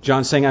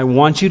 John's saying, I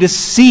want you to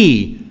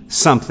see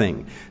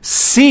something.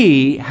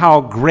 See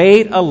how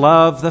great a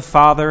love the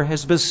Father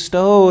has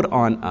bestowed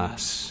on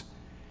us.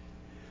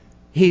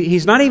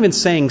 He's not even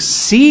saying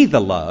see the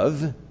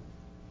love.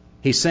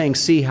 He's saying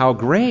see how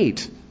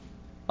great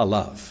a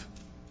love.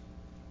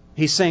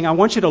 He's saying, I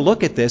want you to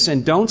look at this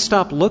and don't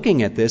stop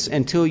looking at this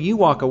until you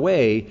walk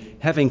away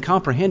having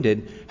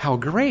comprehended how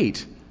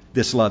great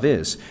this love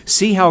is.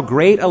 See how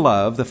great a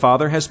love the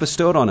Father has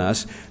bestowed on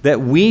us, that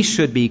we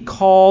should be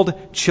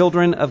called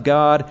children of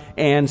God,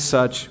 and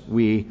such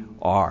we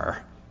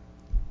are.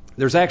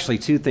 There's actually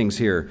two things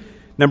here.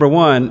 Number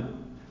one,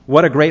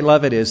 what a great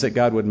love it is that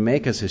God would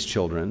make us his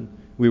children.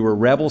 We were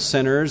rebel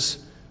sinners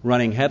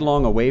running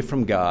headlong away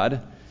from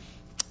God,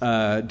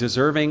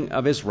 deserving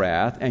of his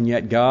wrath, and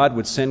yet God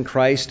would send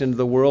Christ into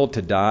the world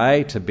to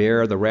die, to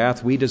bear the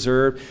wrath we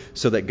deserve,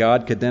 so that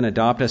God could then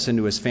adopt us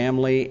into his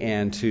family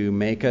and to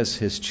make us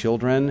his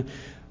children.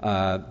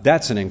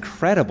 That's an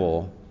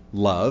incredible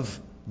love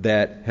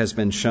that has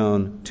been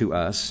shown to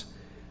us.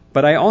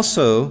 But I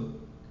also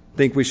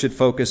think we should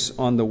focus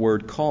on the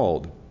word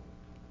called.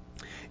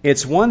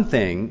 It's one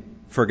thing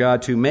for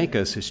God to make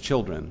us his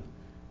children.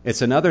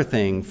 It's another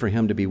thing for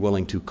him to be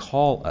willing to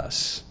call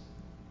us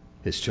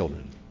his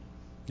children.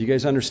 Do you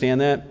guys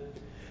understand that?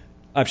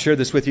 I've shared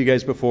this with you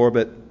guys before,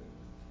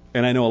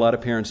 and I know a lot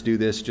of parents do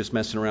this, just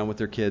messing around with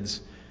their kids.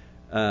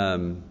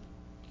 But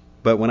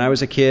when I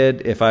was a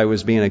kid, if I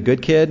was being a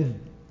good kid,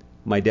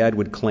 my dad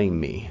would claim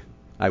me.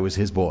 I was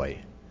his boy.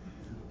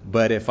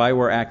 But if I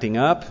were acting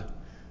up,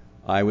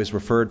 I was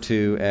referred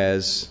to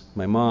as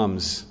my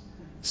mom's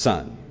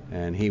son.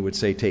 And he would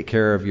say, take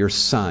care of your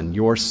son.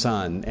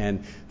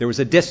 And there was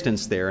a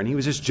distance there, and he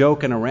was just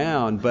joking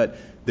around. But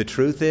the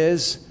truth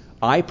is,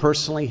 I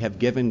personally have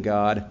given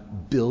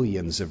God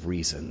billions of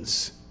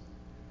reasons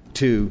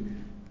to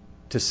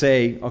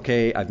say,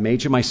 okay, I've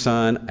made you my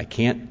son. I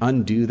can't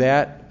undo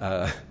that,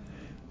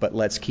 but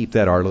let's keep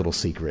that our little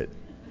secret.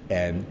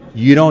 And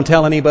you don't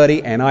tell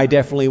anybody, and I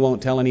definitely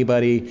won't tell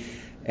anybody.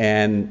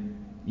 And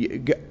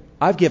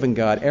I've given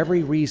God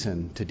every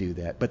reason to do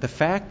that. But the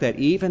fact that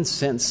even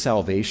since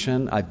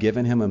salvation, I've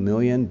given him a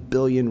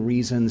billion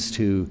reasons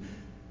to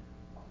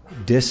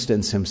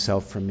distance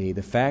himself from me.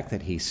 The fact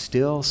that he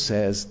still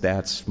says,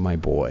 that's my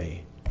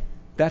boy.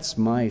 That's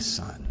my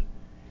son.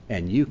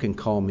 And you can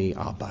call me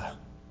Abba,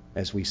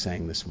 as we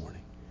sang this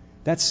morning.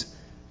 That's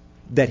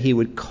that he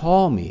would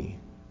call me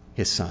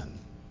his son.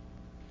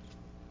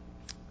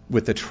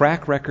 With the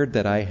track record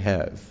that I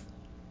have,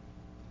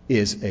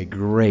 is a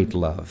great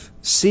love.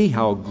 See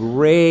how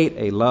great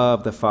a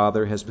love the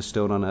Father has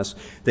bestowed on us,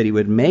 that he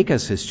would make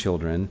us his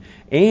children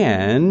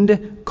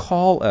and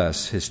call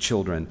us his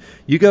children.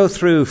 You go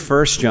through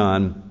 1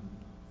 John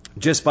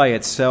just by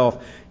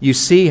itself, you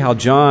see how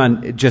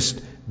John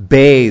just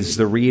bathes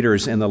the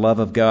readers in the love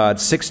of God.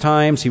 6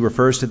 times he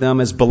refers to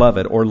them as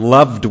beloved or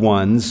loved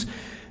ones,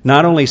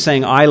 not only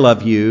saying, I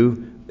love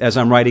you, as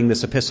I'm writing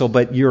this epistle,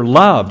 but you're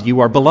loved,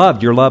 you are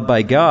beloved, you're loved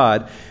by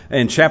God.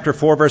 In chapter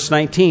 4, verse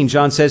 19,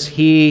 John says,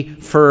 he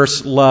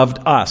first loved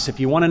us. If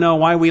you want to know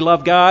why we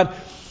love God,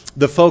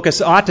 the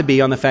focus ought to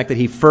be on the fact that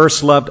he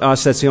first loved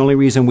us. That's the only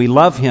reason we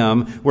love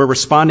him. We're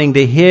responding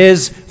to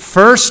his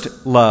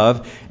first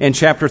love. In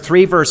chapter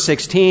 3, verse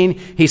 16,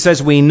 he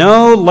says, we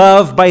know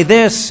love by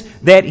this,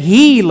 that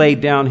he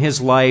laid down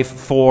his life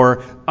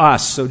for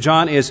us. So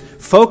John is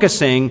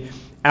focusing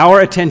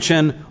our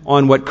attention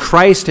on what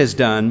Christ has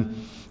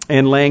done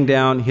and laying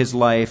down his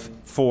life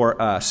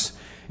for us.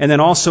 And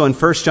then also in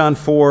 1 John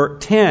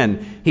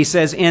 4:10, he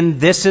says, and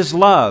this is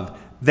love,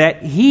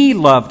 that he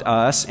loved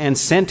us and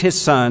sent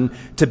his Son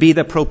to be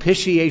the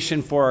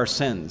propitiation for our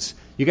sins.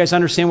 You guys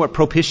understand what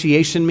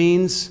propitiation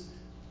means?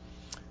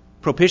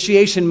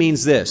 Propitiation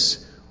means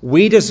this.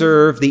 We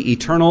deserve the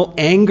eternal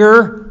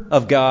anger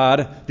of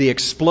God, the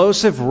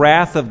explosive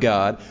wrath of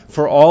God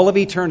for all of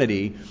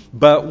eternity.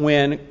 But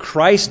when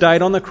Christ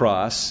died on the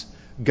cross,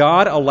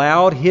 God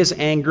allowed his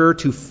anger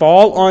to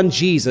fall on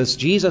Jesus.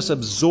 Jesus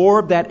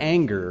absorbed that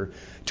anger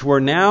to where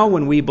now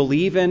when we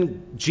believe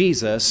in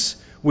Jesus,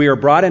 we are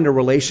brought into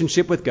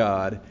relationship with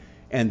God,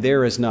 and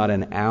there is not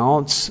an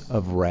ounce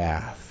of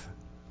wrath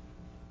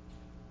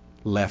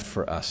left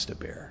for us to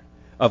bear.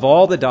 Of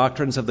all the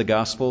doctrines of the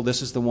gospel,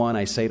 this is the one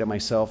I say to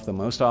myself the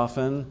most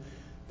often.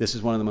 This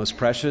is one of the most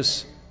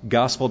precious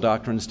gospel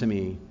doctrines to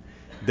me,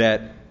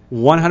 that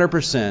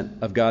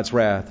 100% of God's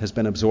wrath has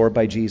been absorbed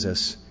by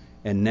Jesus.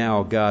 And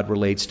now God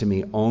relates to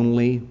me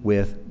only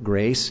with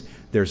grace.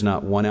 There's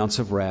not 1 ounce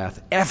of wrath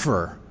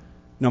ever.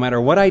 No matter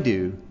what I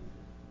do,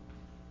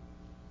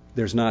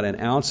 there's not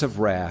an ounce of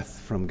wrath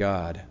from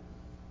God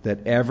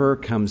that ever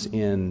comes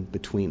in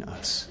between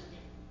us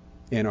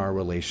in our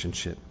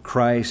relationship.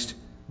 Christ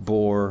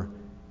bore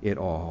it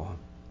all.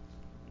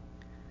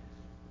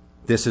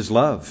 This is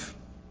love.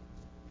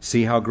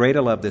 See how great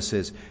a love this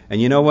is. And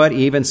you know what?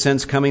 Even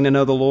since coming to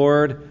know the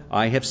Lord,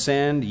 I have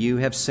sinned, you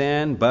have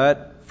sinned,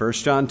 but 1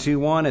 John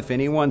 2:1, if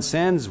anyone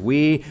sins,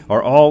 we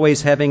are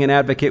always having an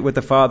advocate with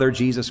the Father,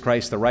 Jesus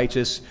Christ the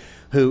righteous,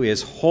 who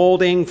is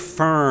holding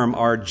firm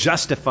our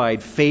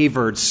justified,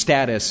 favored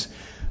status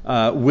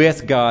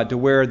with God to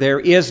where there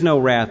is no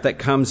wrath that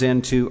comes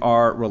into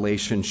our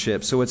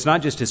relationship. So it's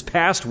not just his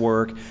past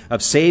work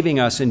of saving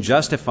us and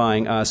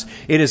justifying us.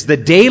 It is the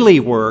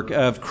daily work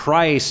of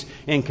Christ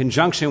in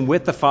conjunction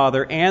with the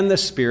Father and the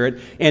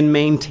Spirit in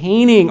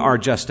maintaining our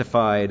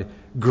justified,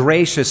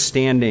 gracious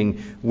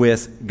standing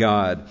with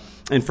God.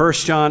 In 1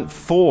 John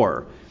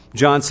 4,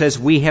 John says,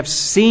 "We have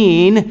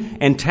seen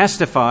and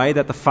testify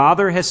that the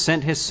Father has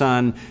sent His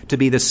Son to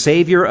be the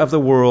Savior of the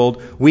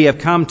world. We have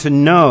come to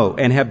know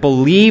and have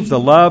believed the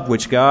love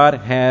which God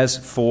has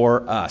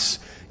for us."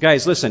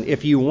 Guys, listen,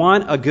 if you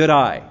want a good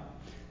eye,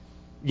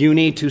 you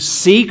need to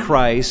see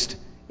Christ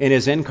in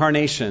His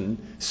incarnation.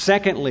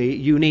 Secondly,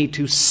 you need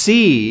to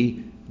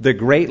see the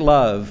great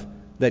love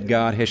that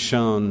God has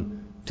shown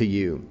to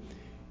you.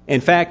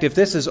 In fact, if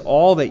this is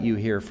all that you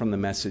hear from the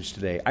message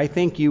today, I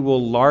think you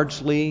will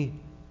largely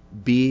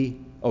be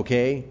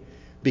okay,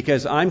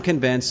 because I'm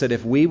convinced that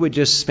if we would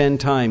just spend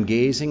time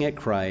gazing at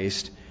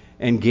Christ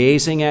and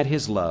gazing at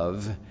His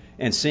love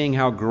and seeing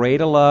how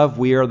great a love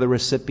we are the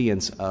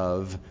recipients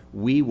of,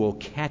 we will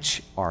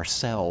catch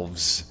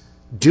ourselves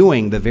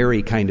doing the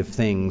very kind of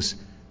things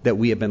that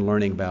we have been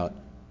learning about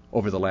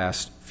over the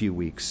last few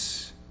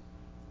weeks.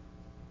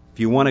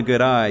 If you want a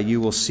good eye, you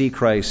will see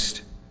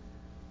Christ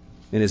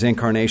in His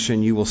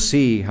incarnation. You will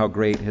see how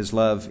great His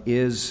love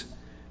is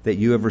that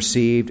you have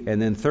received.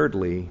 And then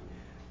thirdly,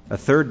 a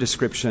third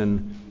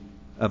description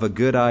of a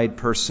good-eyed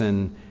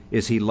person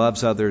is he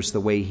loves others the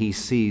way he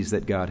sees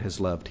that God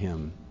has loved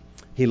him.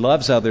 He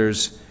loves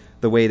others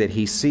the way that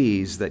he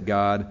sees that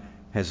God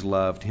has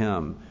loved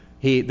him.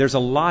 There's a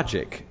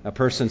logic. A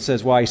person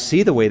says, well, I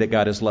see the way that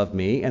God has loved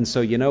me, and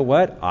so you know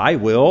what? I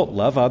will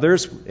love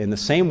others in the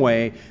same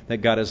way that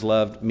God has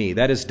loved me.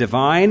 That is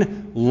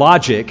divine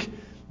logic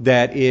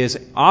that is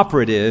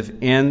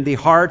operative in the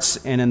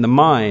hearts and in the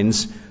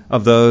minds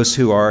of those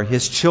who are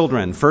His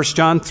children. 1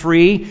 John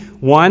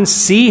 3:1,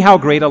 see how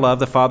great a love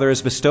the Father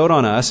has bestowed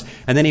on us.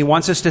 And then he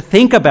wants us to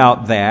think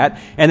about that.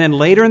 And then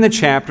later in the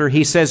chapter,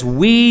 he says,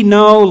 we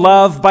know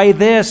love by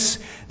this,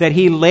 that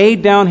He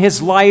laid down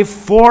His life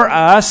for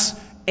us,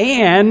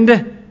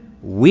 and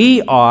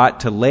we ought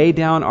to lay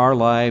down our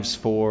lives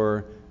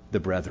for the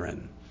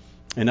brethren.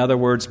 In other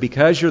words,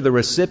 because you're the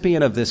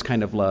recipient of this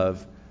kind of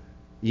love,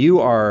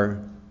 you are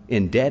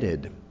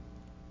indebted.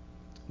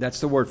 That's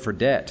the word for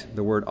debt,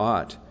 the word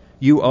ought.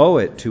 You owe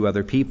it to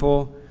other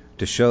people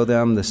to show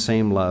them the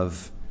same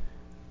love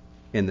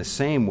in the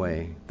same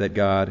way that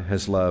God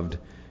has loved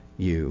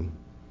you.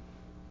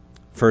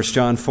 1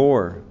 John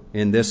 4,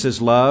 in this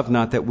is love,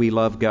 not that we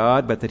love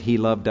God, but that He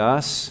loved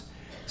us,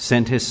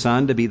 sent His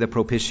Son to be the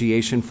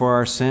propitiation for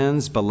our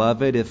sins.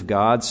 Beloved, if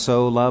God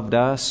so loved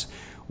us,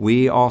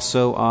 we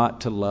also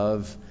ought to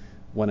love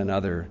one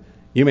another.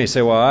 You may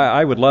say, well,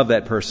 I would love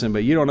that person,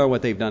 but you don't know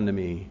what they've done to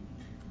me.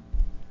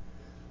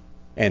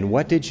 And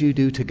what did you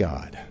do to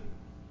God?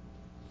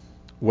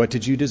 What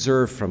did you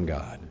deserve from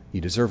God?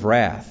 You deserve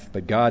wrath,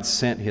 but God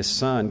sent His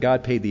Son.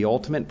 God paid the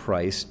ultimate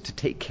price to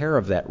take care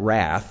of that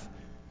wrath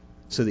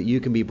so that you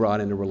can be brought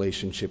into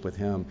relationship with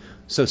Him.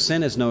 So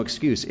sin is no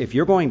excuse. If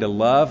you're going to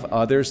love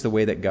others the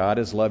way that God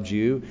has loved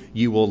you,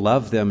 you will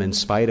love them in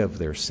spite of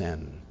their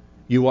sin.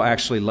 You will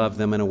actually love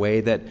them in a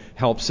way that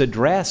helps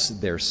address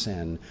their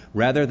sin,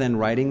 rather than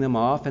writing them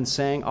off and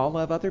saying, I'll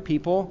love other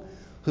people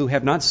who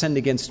have not sinned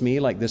against me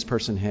like this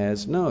person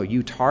has. No,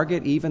 you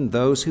target even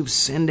those who've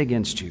sinned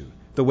against you,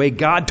 the way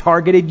God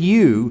targeted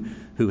you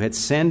who had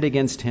sinned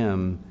against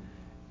Him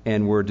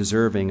and were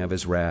deserving of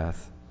His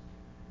wrath.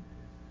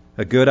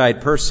 A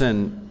good-eyed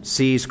person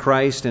sees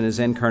Christ in His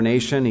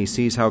incarnation. He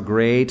sees how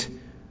great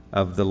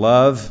of the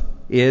love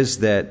is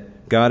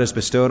that God has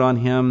bestowed on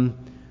him.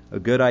 A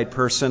good-eyed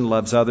person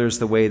loves others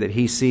the way that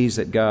he sees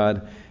that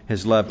God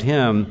has loved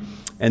him.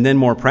 And then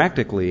more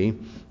practically,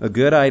 a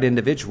good-eyed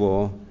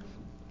individual,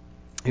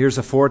 here's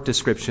a fourth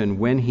description.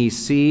 When he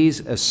sees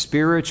a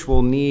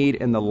spiritual need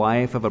in the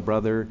life of a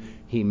brother,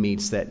 he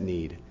meets that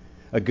need.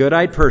 A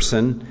good-eyed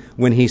person,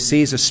 when he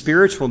sees a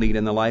spiritual need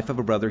in the life of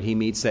a brother, he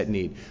meets that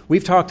need.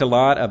 We've talked a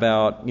lot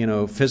about,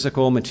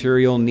 physical,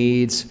 material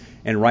needs,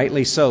 and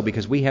rightly so,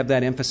 because we have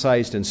that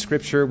emphasized in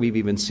Scripture. We've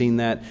even seen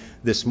that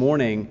this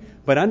morning.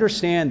 But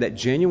understand that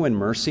genuine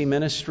mercy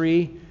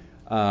ministry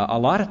a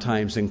lot of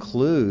times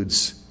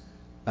includes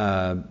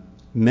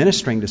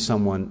ministering to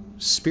someone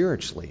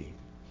spiritually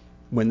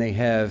when they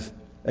have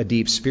a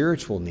deep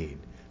spiritual need.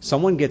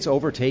 Someone gets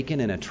overtaken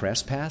in a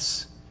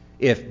trespass.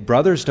 If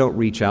brothers don't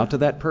reach out to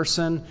that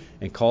person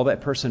and call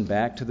that person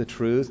back to the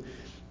truth,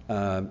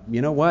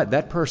 you know what?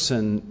 That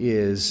person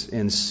is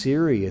in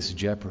serious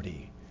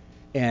jeopardy.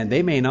 And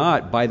they may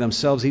not by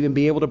themselves even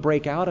be able to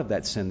break out of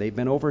that sin. They've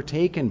been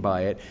overtaken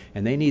by it,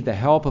 and they need the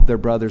help of their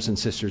brothers and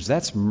sisters.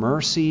 That's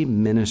mercy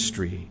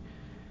ministry.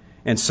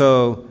 And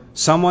so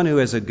someone who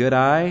has a good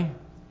eye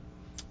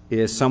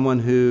is someone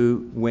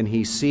who, when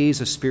he sees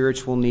a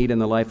spiritual need in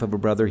the life of a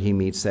brother, he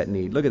meets that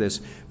need. Look at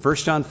this. 1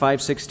 John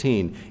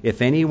 5:16.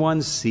 If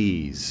anyone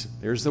sees,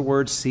 there's the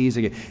word sees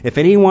again. If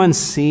anyone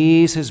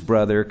sees his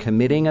brother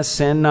committing a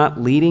sin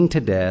not leading to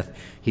death,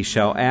 he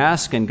shall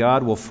ask, and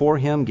God will for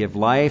him give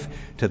life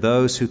to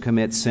those who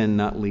commit sin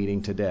not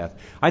leading to death.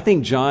 I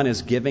think John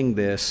is giving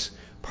this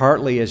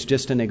partly as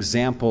just an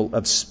example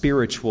of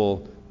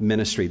spiritual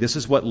ministry. This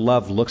is what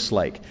love looks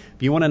like.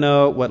 If you want to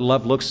know what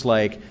love looks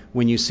like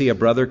when you see a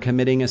brother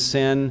committing a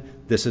sin,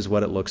 this is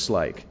what it looks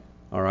like.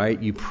 All right?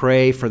 You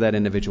pray for that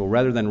individual.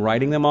 Rather than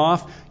writing them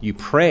off, you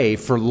pray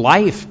for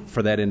life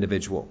for that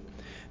individual.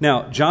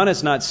 Now, John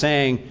is not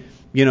saying,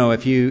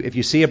 if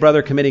you see a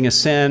brother committing a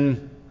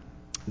sin,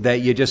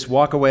 that you just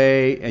walk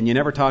away and you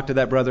never talk to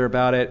that brother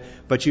about it,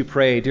 but you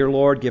pray, dear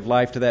Lord, give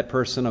life to that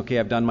person. Okay,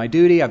 I've done my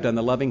duty, I've done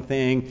the loving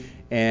thing,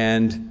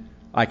 and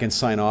I can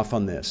sign off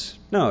on this.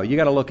 No, you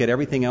got to look at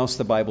everything else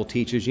the Bible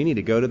teaches. You need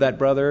to go to that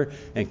brother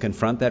and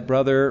confront that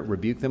brother,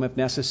 rebuke them if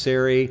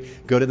necessary,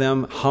 go to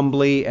them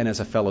humbly and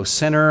as a fellow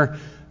sinner,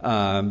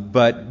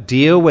 but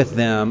deal with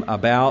them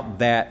about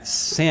that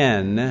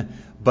sin.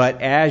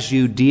 But as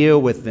you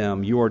deal with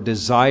them, your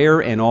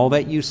desire and all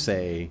that you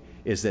say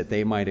is that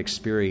they might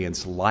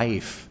experience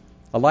life,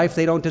 a life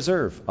they don't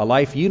deserve, a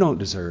life you don't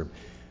deserve.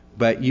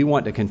 But you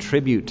want to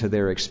contribute to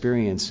their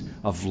experience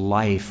of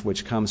life,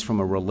 which comes from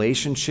a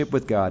relationship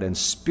with God and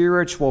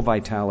spiritual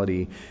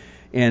vitality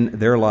in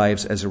their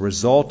lives as a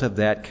result of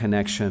that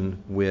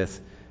connection with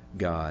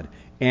God.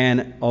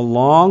 And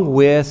along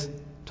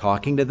with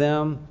talking to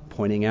them,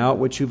 pointing out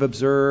what you've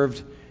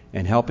observed,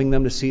 and helping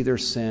them to see their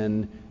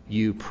sin,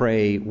 you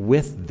pray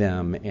with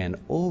them and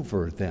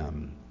over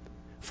them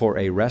for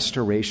a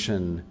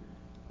restoration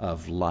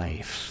of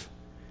life.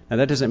 Now,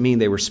 that doesn't mean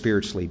they were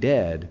spiritually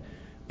dead,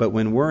 but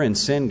when we're in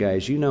sin,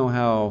 guys, you know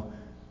how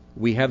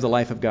we have the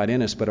life of God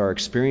in us, but our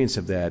experience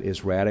of that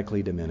is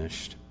radically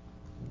diminished.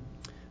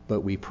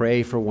 But we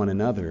pray for one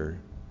another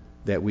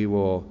that we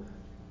will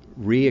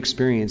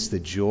re-experience the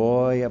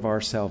joy of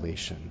our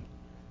salvation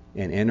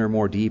and enter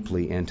more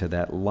deeply into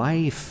that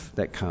life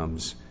that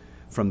comes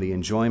from the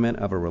enjoyment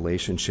of a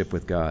relationship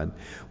with God.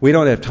 We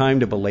don't have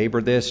time to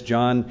belabor this.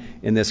 John,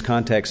 in this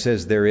context,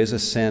 says there is a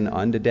sin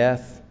unto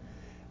death.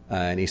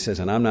 And he says,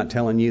 and I'm not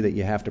telling you that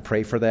you have to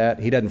pray for that.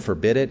 He doesn't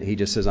forbid it. He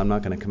just says, I'm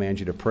not going to command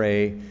you to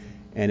pray.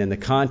 And in the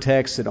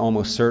context, it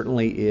almost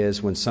certainly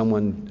is when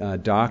someone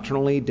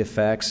doctrinally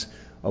defects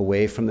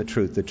away from the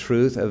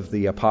truth of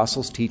the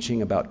apostles'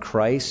 teaching about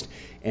Christ,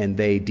 and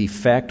they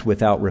defect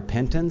without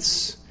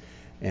repentance.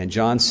 And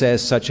John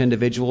says such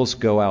individuals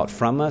go out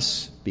from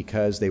us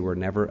because they were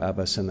never of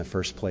us in the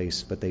first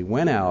place. But they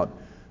went out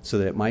so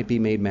that it might be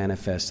made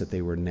manifest that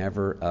they were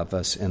never of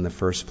us in the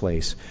first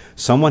place.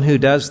 Someone who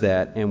does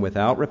that and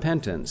without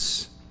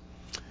repentance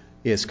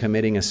is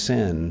committing a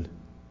sin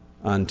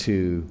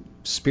unto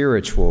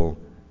spiritual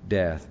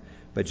death.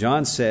 But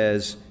John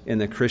says in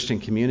the Christian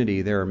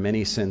community there are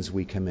many sins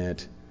we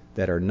commit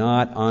that are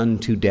not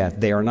unto death.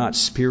 They are not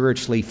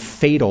spiritually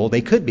fatal.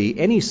 They could be.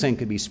 Any sin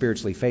could be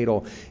spiritually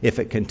fatal if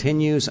it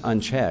continues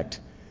unchecked.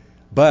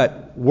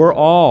 But we're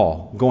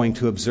all going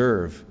to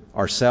observe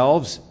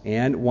ourselves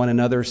and one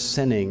another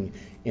sinning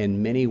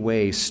in many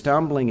ways,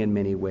 stumbling in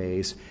many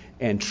ways.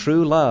 And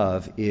true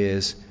love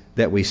is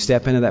that we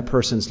step into that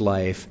person's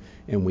life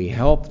and we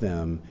help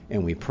them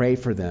and we pray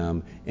for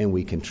them and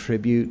we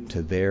contribute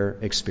to their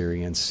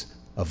experience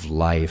of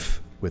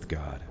life with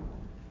God.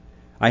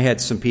 I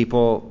had some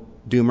people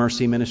do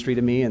mercy ministry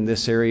to me in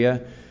this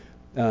area.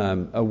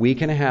 A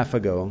week and a half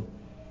ago,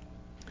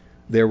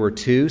 there were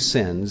two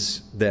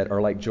sins that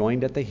are like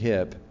joined at the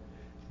hip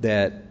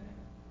that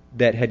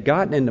had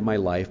gotten into my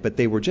life, but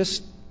they were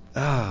just,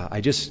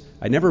 I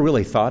never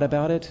really thought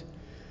about it.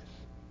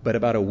 But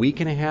about a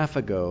week and a half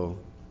ago,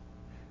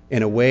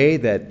 in a way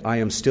that I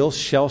am still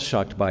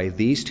shell-shocked by,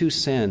 these two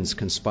sins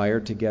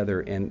conspired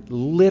together and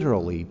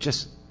literally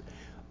just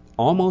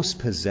almost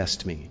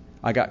possessed me.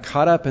 I got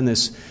caught up in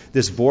this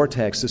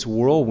vortex, this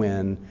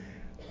whirlwind,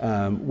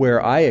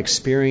 where I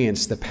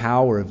experienced the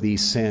power of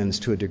these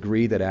sins to a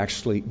degree that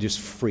actually just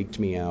freaked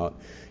me out.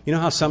 You know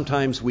how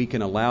sometimes we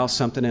can allow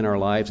something in our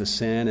lives, a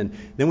sin, and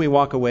then we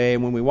walk away,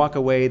 and when we walk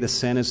away, the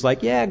sin is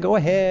like, yeah, go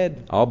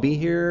ahead. I'll be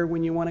here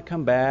when you want to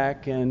come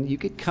back, and you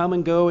could come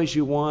and go as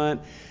you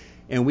want.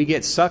 And we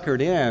get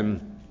suckered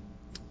in,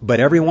 but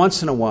every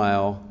once in a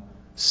while,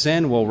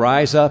 sin will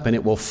rise up and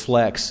it will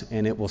flex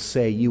and it will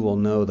say, you will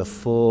know the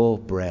full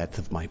breadth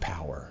of my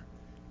power,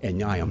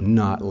 and I am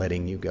not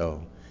letting you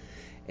go.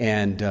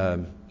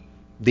 And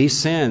these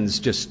sins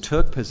just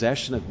took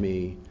possession of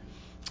me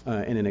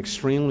in an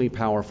extremely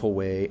powerful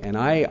way, and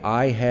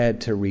I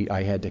had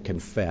to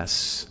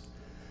confess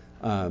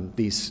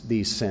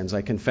these sins.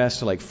 I confessed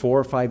to like 4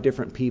 or 5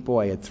 different people.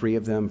 I had 3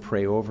 of them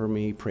pray over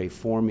me, pray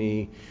for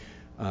me.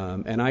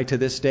 And I, to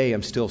this day,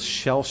 am still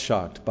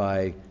shell-shocked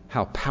by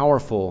how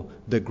powerful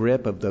the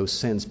grip of those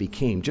sins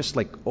became, just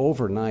like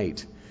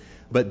overnight.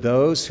 But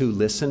those who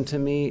listened to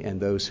me and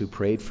those who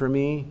prayed for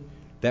me,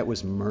 that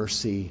was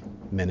mercy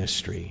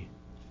ministry.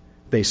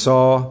 They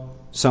saw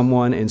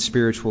someone in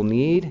spiritual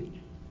need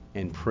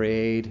and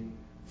prayed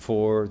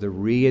for the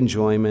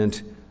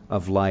re-enjoyment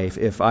of life.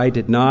 If I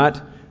did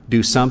not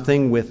do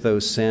something with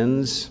those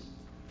sins,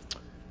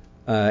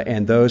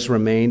 and those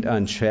remained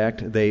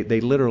unchecked,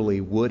 they literally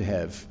would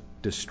have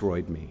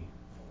destroyed me.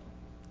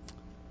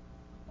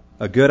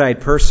 A good-eyed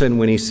person,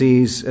 when he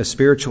sees a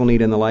spiritual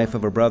need in the life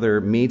of a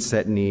brother, meets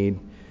that need.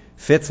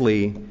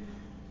 Fifthly,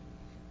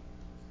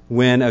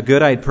 when a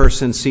good-eyed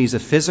person sees a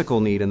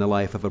physical need in the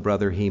life of a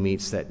brother, he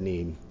meets that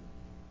need.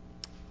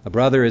 A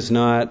brother is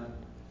not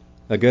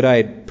A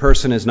good-eyed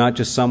person is not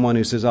just someone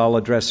who says, I'll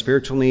address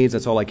spiritual needs,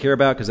 that's all I care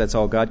about because that's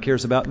all God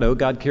cares about. No,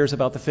 God cares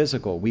about the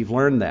physical. We've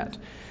learned that.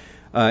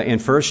 In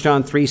 1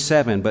 John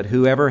 3:7, but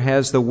whoever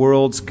has the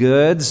world's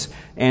goods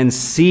and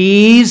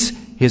sees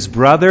his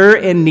brother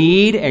in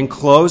need and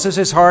closes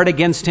his heart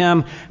against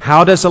him,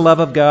 how does the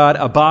love of God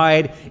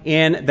abide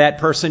in that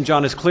person?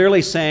 John is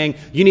clearly saying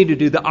you need to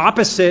do the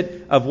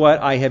opposite of what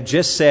I have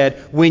just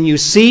said. When you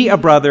see a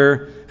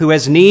brother who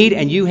has need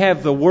and you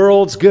have the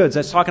world's goods,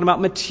 that's talking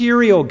about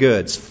material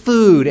goods,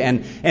 food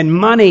and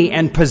money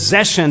and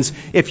possessions.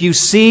 If you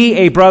see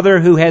a brother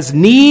who has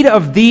need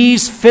of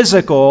these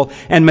physical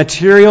and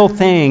material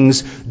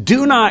things,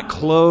 do not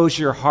close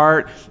your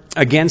heart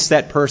against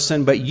that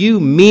person, but you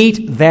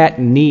meet that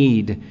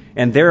need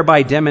and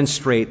thereby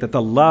demonstrate that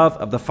the love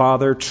of the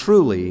Father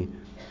truly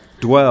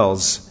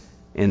dwells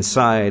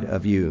inside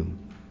of you.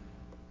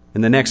 In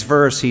the next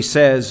verse, he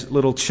says,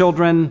 little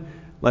children,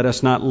 let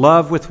us not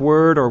love with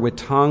word or with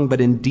tongue,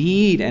 but in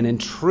deed and in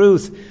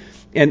truth.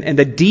 And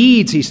the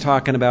deeds he's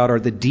talking about are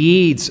the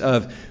deeds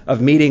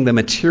of meeting the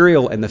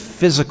material and the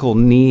physical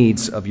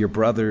needs of your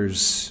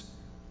brothers.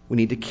 We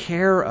need to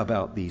care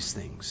about these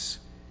things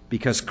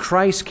because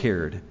Christ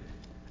cared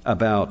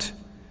about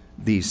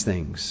these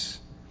things.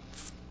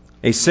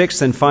 A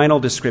sixth and final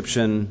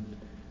description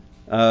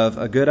of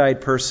a good-eyed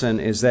person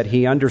is that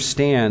he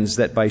understands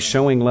that by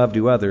showing love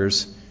to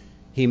others,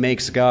 he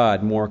makes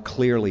God more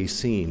clearly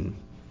seen.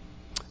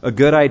 A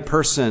good-eyed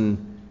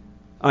person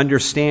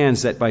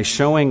understands that by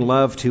showing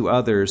love to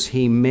others,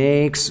 he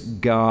makes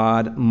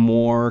God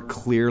more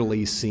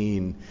clearly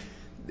seen.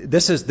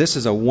 This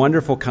is a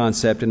wonderful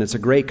concept, and it's a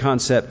great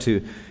concept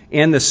to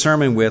end the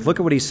sermon with. Look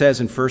at what he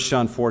says in 1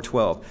 John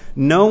 4:12.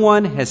 No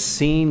one has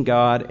seen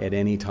God at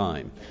any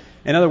time.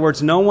 In other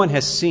words, no one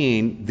has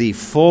seen the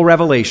full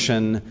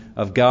revelation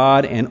of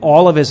God in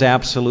all of his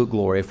absolute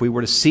glory. If we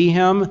were to see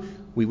him,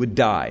 we would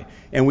die.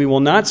 And we will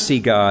not see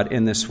God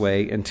in this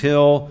way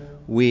until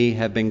we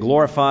have been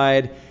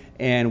glorified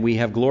and we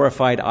have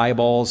glorified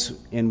eyeballs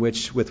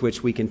with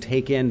which we can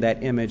take in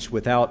that image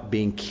without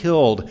being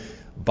killed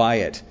by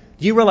it.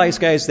 Do you realize,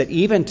 guys, that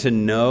even to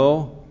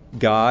know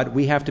God,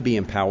 we have to be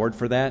empowered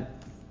for that?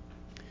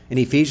 In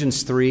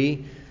Ephesians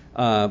 3,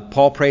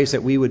 Paul prays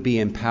that we would be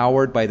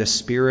empowered by the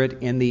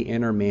Spirit in the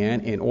inner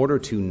man in order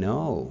to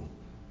know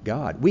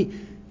God.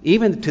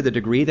 Even to the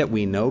degree that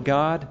we know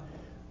God,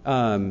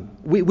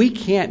 we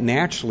can't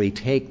naturally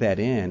take that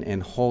in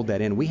and hold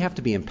that in. We have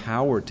to be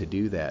empowered to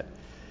do that.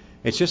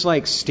 It's just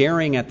like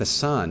staring at the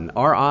sun.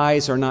 Our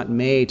eyes are not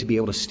made to be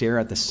able to stare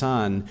at the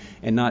sun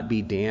and not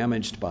be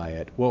damaged by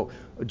it. Well,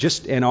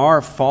 just in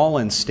our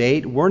fallen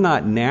state, we're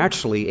not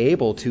naturally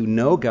able to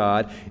know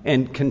God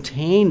and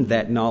contain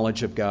that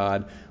knowledge of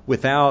God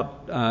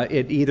without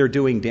it either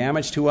doing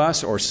damage to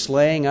us or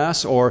slaying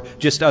us or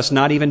just us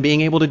not even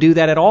being able to do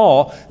that at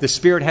all. The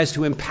Spirit has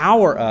to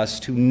empower us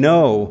to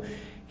know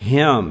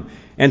Him.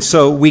 And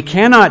so we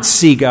cannot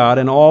see God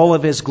in all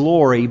of His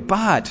glory,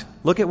 but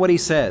look at what He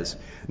says.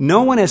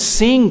 No one has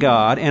seen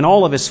God in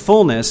all of His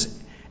fullness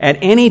at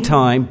any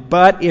time,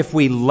 but if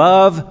we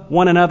love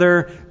one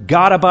another,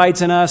 God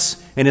abides in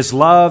us, and His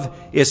love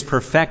is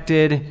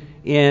perfected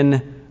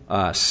in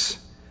us.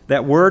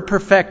 That word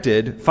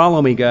perfected,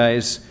 follow me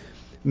guys,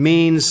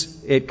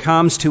 means it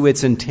comes to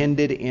its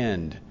intended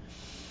end.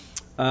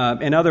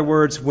 In other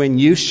words, when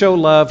you show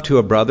love to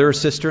a brother or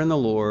sister in the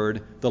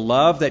Lord, the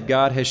love that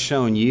God has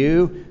shown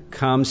you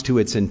comes to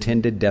its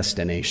intended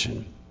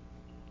destination.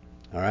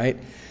 All right?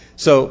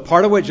 So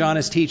part of what John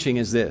is teaching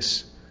is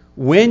this.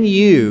 When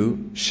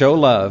you show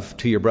love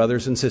to your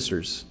brothers and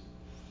sisters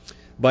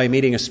by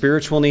meeting a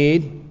spiritual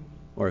need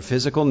or a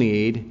physical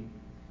need,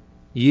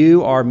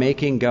 you are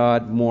making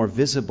God more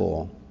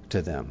visible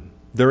to them.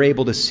 They're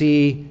able to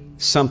see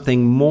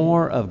something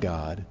more of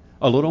God,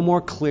 a little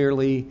more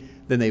clearly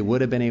than they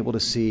would have been able to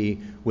see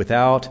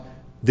without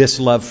this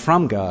love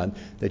from God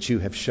that you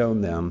have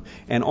shown them.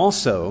 And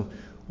also,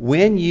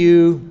 when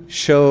you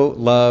show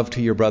love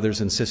to your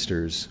brothers and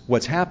sisters,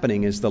 what's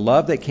happening is the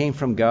love that came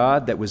from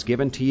God that was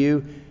given to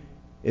you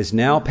is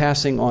now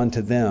passing on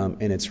to them,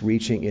 and it's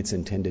reaching its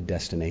intended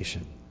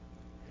destination.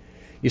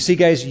 You see,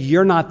 guys,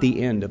 you're not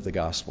the end of the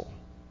gospel.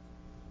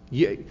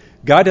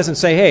 God doesn't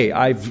say, hey,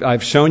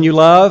 I've shown you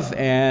love,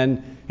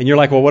 and you're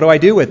like, well, what do I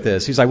do with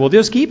this? He's like, well,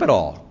 just keep it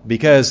all,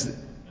 because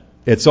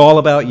it's all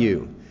about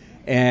you.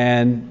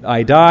 And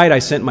I died, I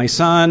sent my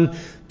son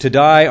to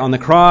die on the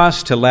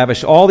cross, to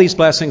lavish all these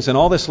blessings and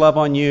all this love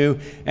on you,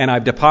 and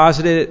I've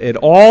deposited it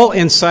all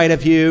inside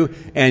of you,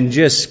 and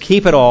just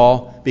keep it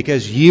all,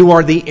 because you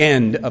are the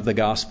end of the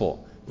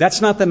gospel.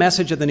 That's not the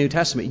message of the New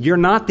Testament. You're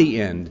not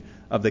the end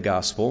of the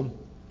gospel.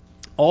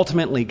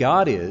 Ultimately,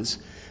 God is.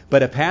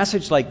 But a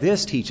passage like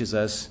this teaches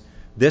us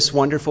this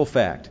wonderful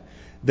fact,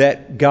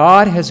 that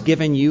God has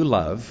given you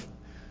love,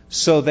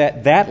 so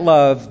that that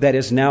love that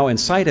is now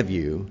inside of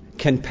you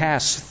can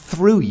pass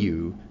through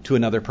you to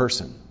another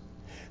person.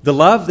 The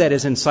love that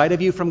is inside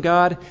of you from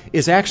God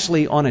is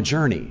actually on a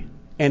journey,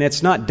 and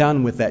it's not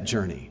done with that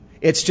journey.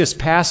 It's just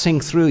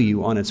passing through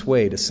you on its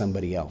way to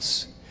somebody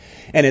else.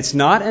 And it's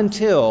not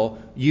until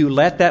you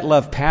let that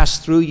love pass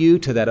through you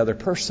to that other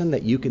person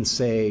that you can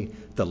say,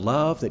 the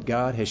love that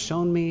God has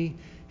shown me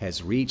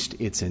has reached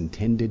its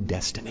intended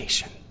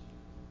destination.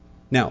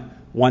 Now,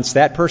 once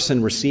that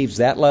person receives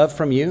that love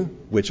from you,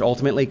 which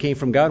ultimately came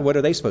from God, what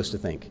are they supposed to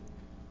think?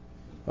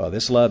 Oh,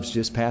 this love's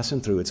just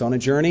passing through. It's on a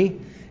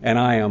journey, and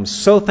I am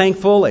so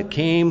thankful it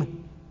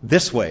came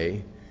this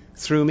way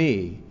through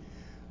me.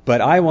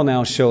 But I will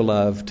now show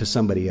love to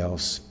somebody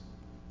else.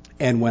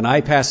 And when I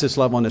pass this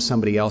love on to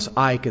somebody else,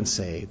 I can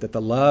say that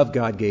the love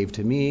God gave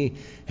to me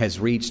has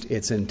reached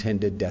its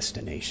intended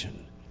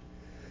destination.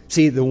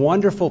 See, the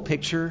wonderful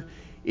picture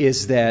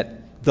is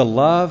that the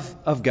love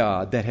of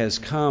God that has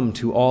come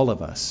to all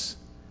of us,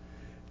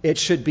 it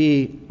should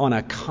be on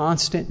a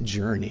constant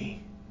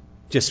journey,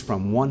 just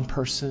from one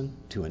person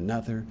to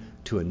another,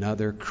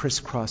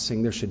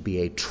 crisscrossing. There should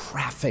be a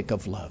traffic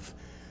of love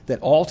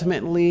that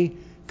ultimately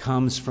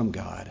comes from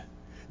God,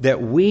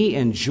 that we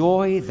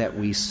enjoy, that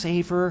we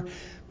savor,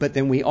 but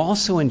then we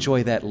also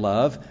enjoy that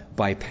love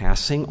by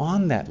passing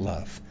on that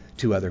love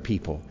to other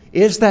people.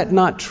 Is that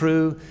not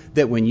true,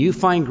 that when you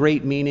find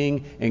great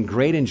meaning and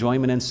great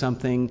enjoyment in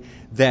something,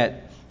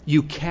 that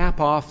you cap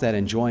off that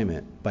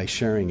enjoyment by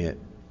sharing it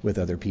with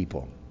other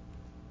people?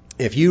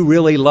 If you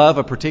really love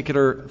a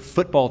particular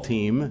football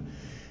team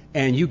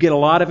and you get a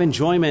lot of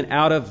enjoyment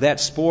out of that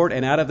sport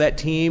and out of that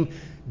team,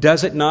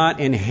 does it not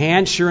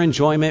enhance your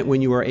enjoyment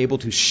when you are able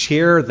to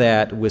share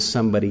that with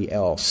somebody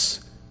else?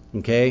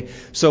 Okay?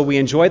 So we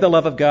enjoy the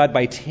love of God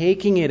by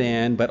taking it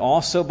in, but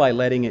also by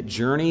letting it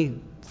journey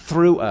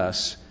through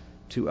us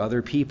to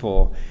other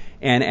people.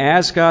 And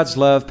as God's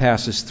love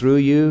passes through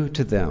you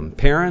to them,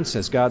 parents,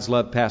 as God's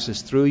love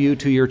passes through you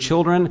to your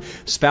children,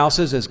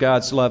 spouses, as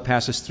God's love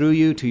passes through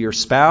you to your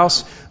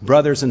spouse,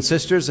 brothers and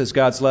sisters, as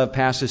God's love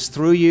passes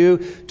through you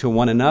to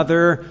one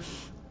another,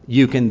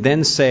 you can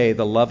then say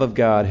the love of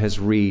God has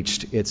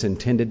reached its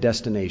intended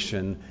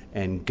destination,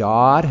 and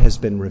God has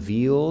been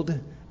revealed,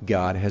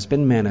 God has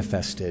been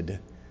manifested.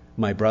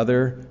 My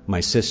brother,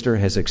 my sister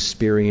has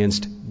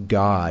experienced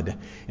God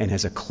and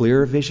has a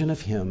clear vision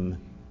of Him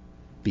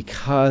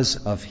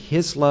because of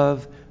His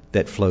love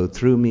that flowed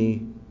through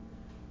me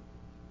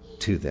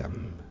to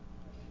them.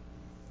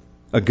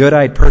 A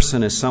good-eyed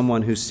person is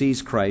someone who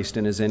sees Christ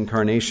in His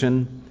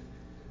incarnation.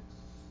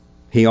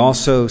 He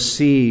also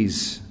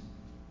sees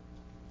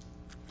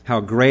how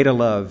great a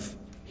love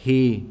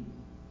he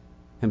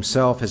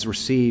himself has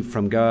received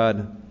from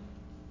God.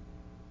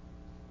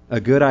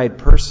 A good-eyed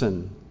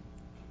person,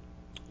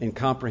 in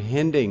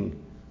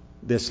comprehending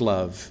this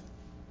love,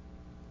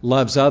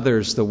 loves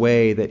others the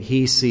way that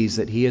he sees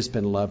that he has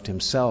been loved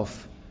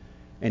himself.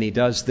 And he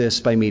does this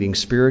by meeting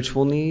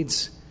spiritual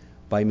needs,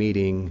 by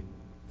meeting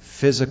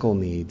physical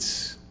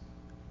needs.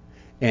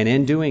 And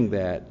in doing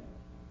that,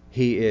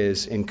 he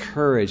is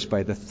encouraged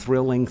by the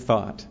thrilling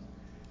thought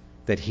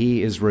that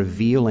he is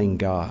revealing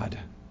God,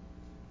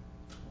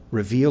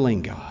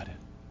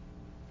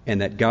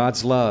 and that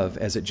God's love,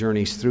 as it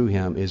journeys through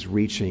him, is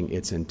reaching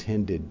its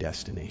intended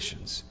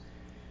destinations.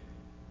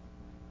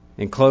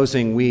 In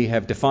closing, we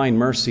have defined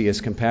mercy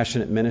as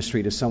compassionate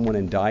ministry to someone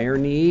in dire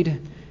need,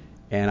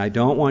 and I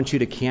don't want you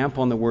to camp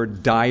on the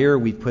word dire.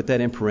 We put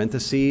that in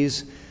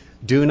parentheses.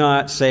 Do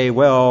not say,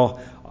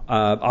 well,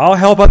 I'll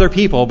help other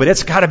people, but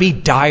it's got to be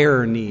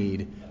dire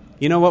need.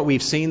 You know what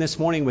we've seen this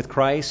morning with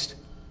Christ?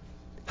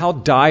 How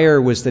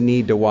dire was the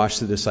need to wash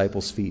the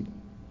disciples' feet?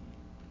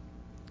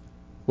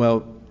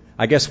 Well,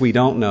 I guess we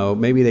don't know.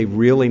 Maybe they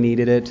really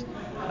needed it.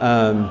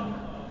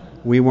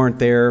 We weren't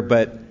there,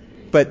 but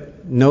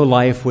no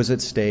life was at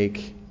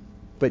stake.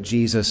 But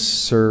Jesus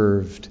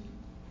served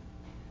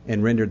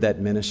and rendered that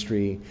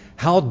ministry.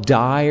 How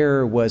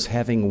dire was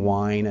having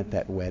wine at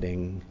that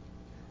wedding?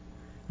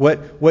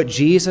 What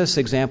Jesus'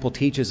 example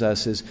teaches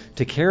us is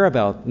to care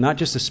about not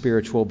just the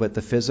spiritual, but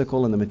the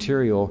physical and the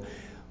material,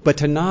 but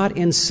to not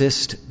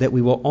insist that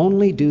we will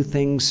only do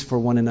things for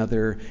one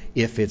another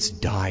if it's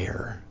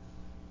dire.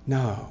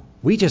 No,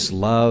 we just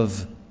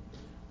love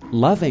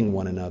loving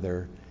one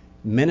another,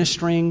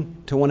 ministering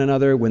to one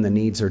another when the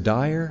needs are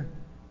dire,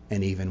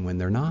 and even when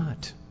they're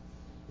not.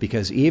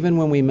 Because even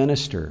when we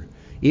minister,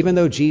 even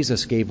though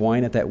Jesus gave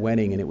wine at that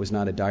wedding and it was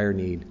not a dire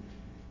need,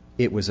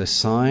 it was a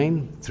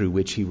sign through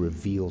which he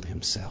revealed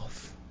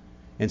himself.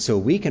 And so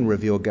we can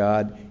reveal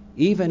God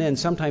even in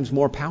sometimes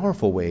more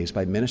powerful ways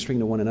by ministering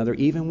to one another,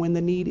 even when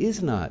the need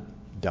is not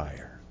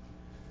dire.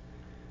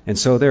 And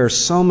so there are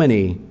so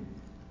many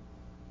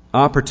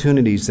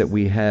opportunities that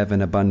we have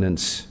in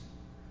abundance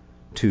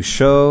to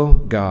show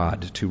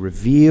God, to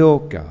reveal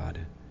God,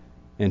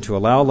 and to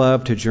allow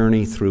love to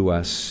journey through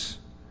us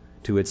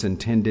to its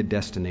intended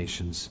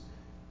destinations.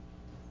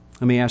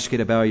 Let me ask you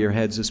to bow your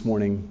heads this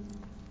morning.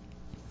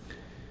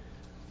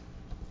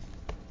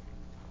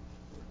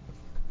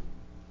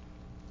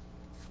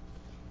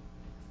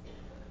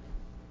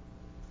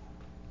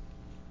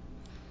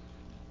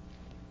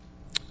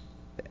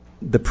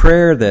 The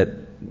prayer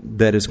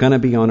that is going to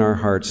be on our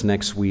hearts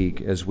next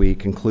week as we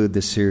conclude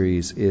this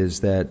series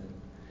is that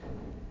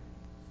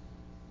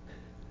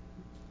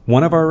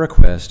One of our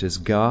requests is,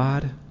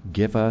 God,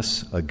 give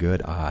us a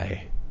good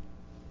eye.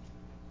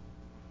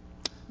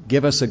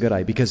 Give us a good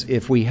eye. Because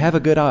if we have a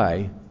good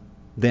eye,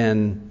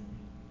 then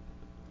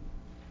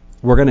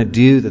we're going to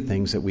do the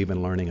things that we've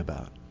been learning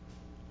about.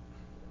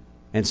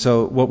 And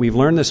so what we've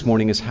learned this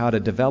morning is how to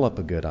develop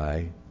a good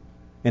eye.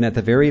 And at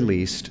the very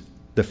least,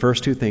 the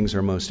first two things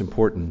are most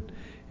important.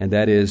 And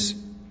that is,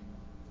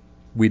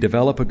 we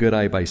develop a good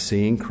eye by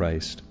seeing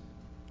Christ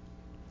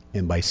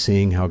and by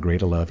seeing how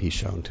great a love He's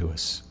shown to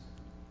us.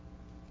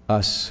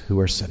 Us who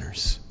are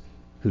sinners,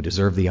 who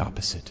deserve the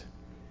opposite.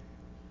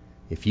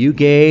 If you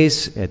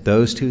gaze at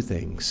those two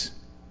things,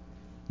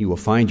 you will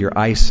find your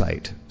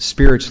eyesight,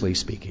 spiritually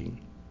speaking,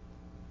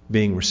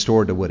 being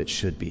restored to what it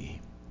should be.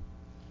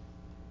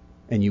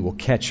 And you will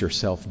catch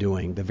yourself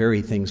doing the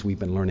very things we've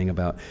been learning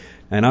about.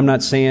 And I'm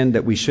not saying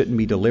that we shouldn't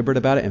be deliberate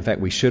about it. In fact,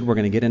 we should. We're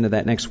going to get into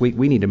that next week.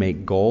 We need to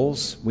make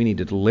goals. We need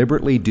to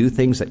deliberately do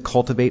things that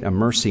cultivate a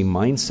mercy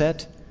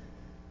mindset.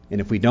 And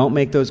if we don't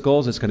make those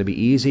goals, it's going to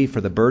be easy for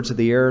the birds of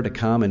the air to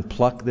come and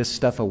pluck this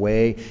stuff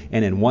away.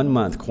 And in 1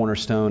 month,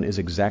 Cornerstone is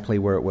exactly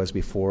where it was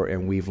before,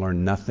 and we've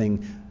learned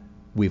nothing.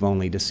 We've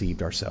only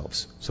deceived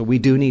ourselves. So we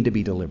do need to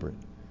be deliberate.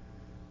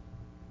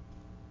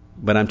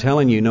 But I'm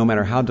telling you, no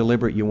matter how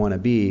deliberate you want to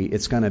be,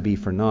 it's going to be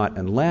for naught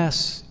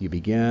unless you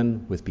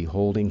begin with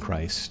beholding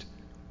Christ.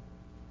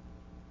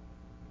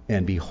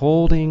 And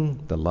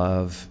beholding the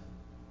love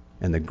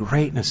and the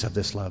greatness of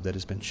this love that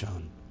has been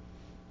shown.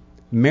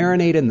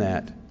 Marinate in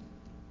that.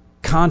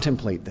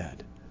 Contemplate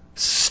that.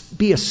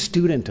 Be a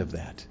student of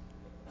that.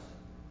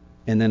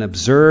 And then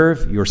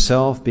observe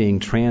yourself being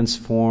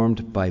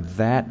transformed by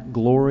that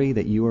glory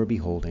that you are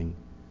beholding.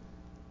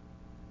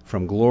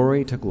 From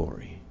glory to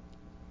glory.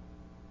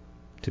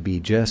 To be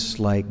just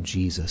like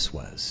Jesus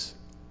was.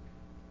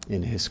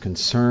 In His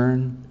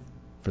concern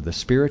for the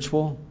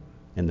spiritual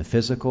and the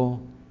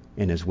physical.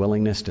 In His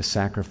willingness to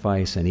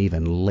sacrifice and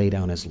even lay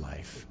down His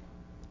life.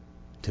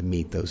 To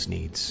meet those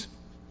needs.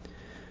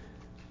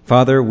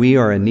 Father, we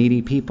are a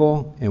needy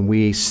people, and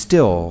we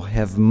still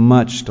have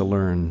much to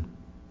learn.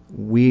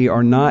 We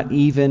are not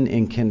even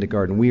in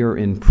kindergarten. We are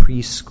in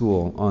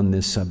preschool on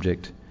this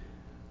subject.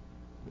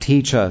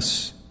 Teach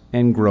us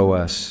and grow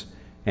us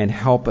and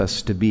help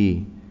us to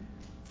be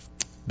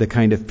the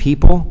kind of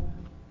people,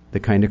 the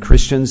kind of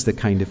Christians, the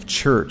kind of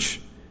church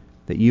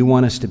that you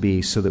want us to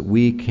be so that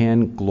we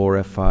can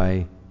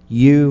glorify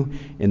you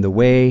in the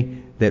way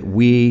that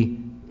we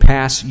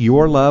pass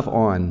your love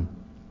on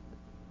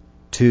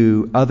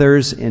to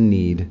others in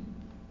need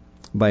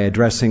by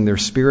addressing their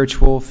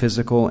spiritual,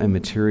 physical, and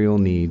material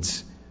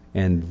needs,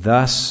 and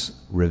thus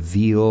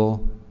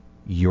reveal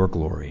your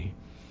glory.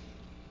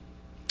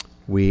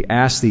 We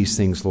ask these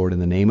things, Lord, in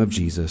the name of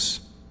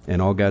Jesus,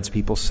 and all God's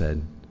people said,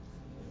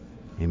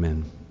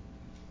 Amen.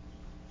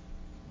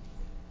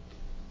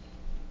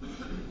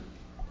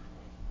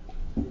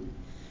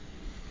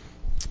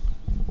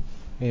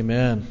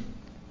 Amen.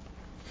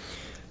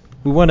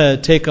 We want to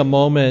take a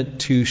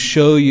moment to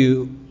show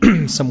you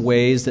some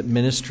ways that the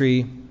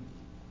ministry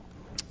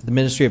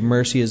of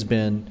mercy has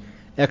been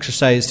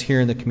exercised here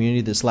in the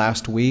community this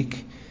last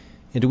week.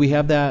 And do we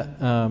have that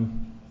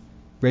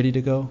ready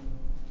to go?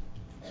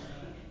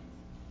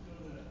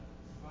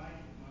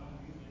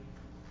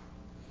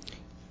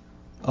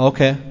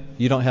 Okay.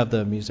 You don't have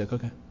the music.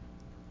 Okay.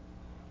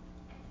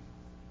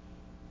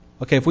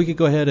 Okay, if we could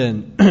go ahead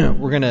and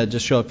we're going to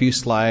just show a few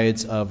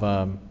slides of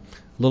a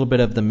little bit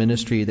of the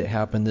ministry that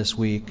happened this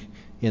week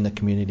in the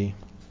community.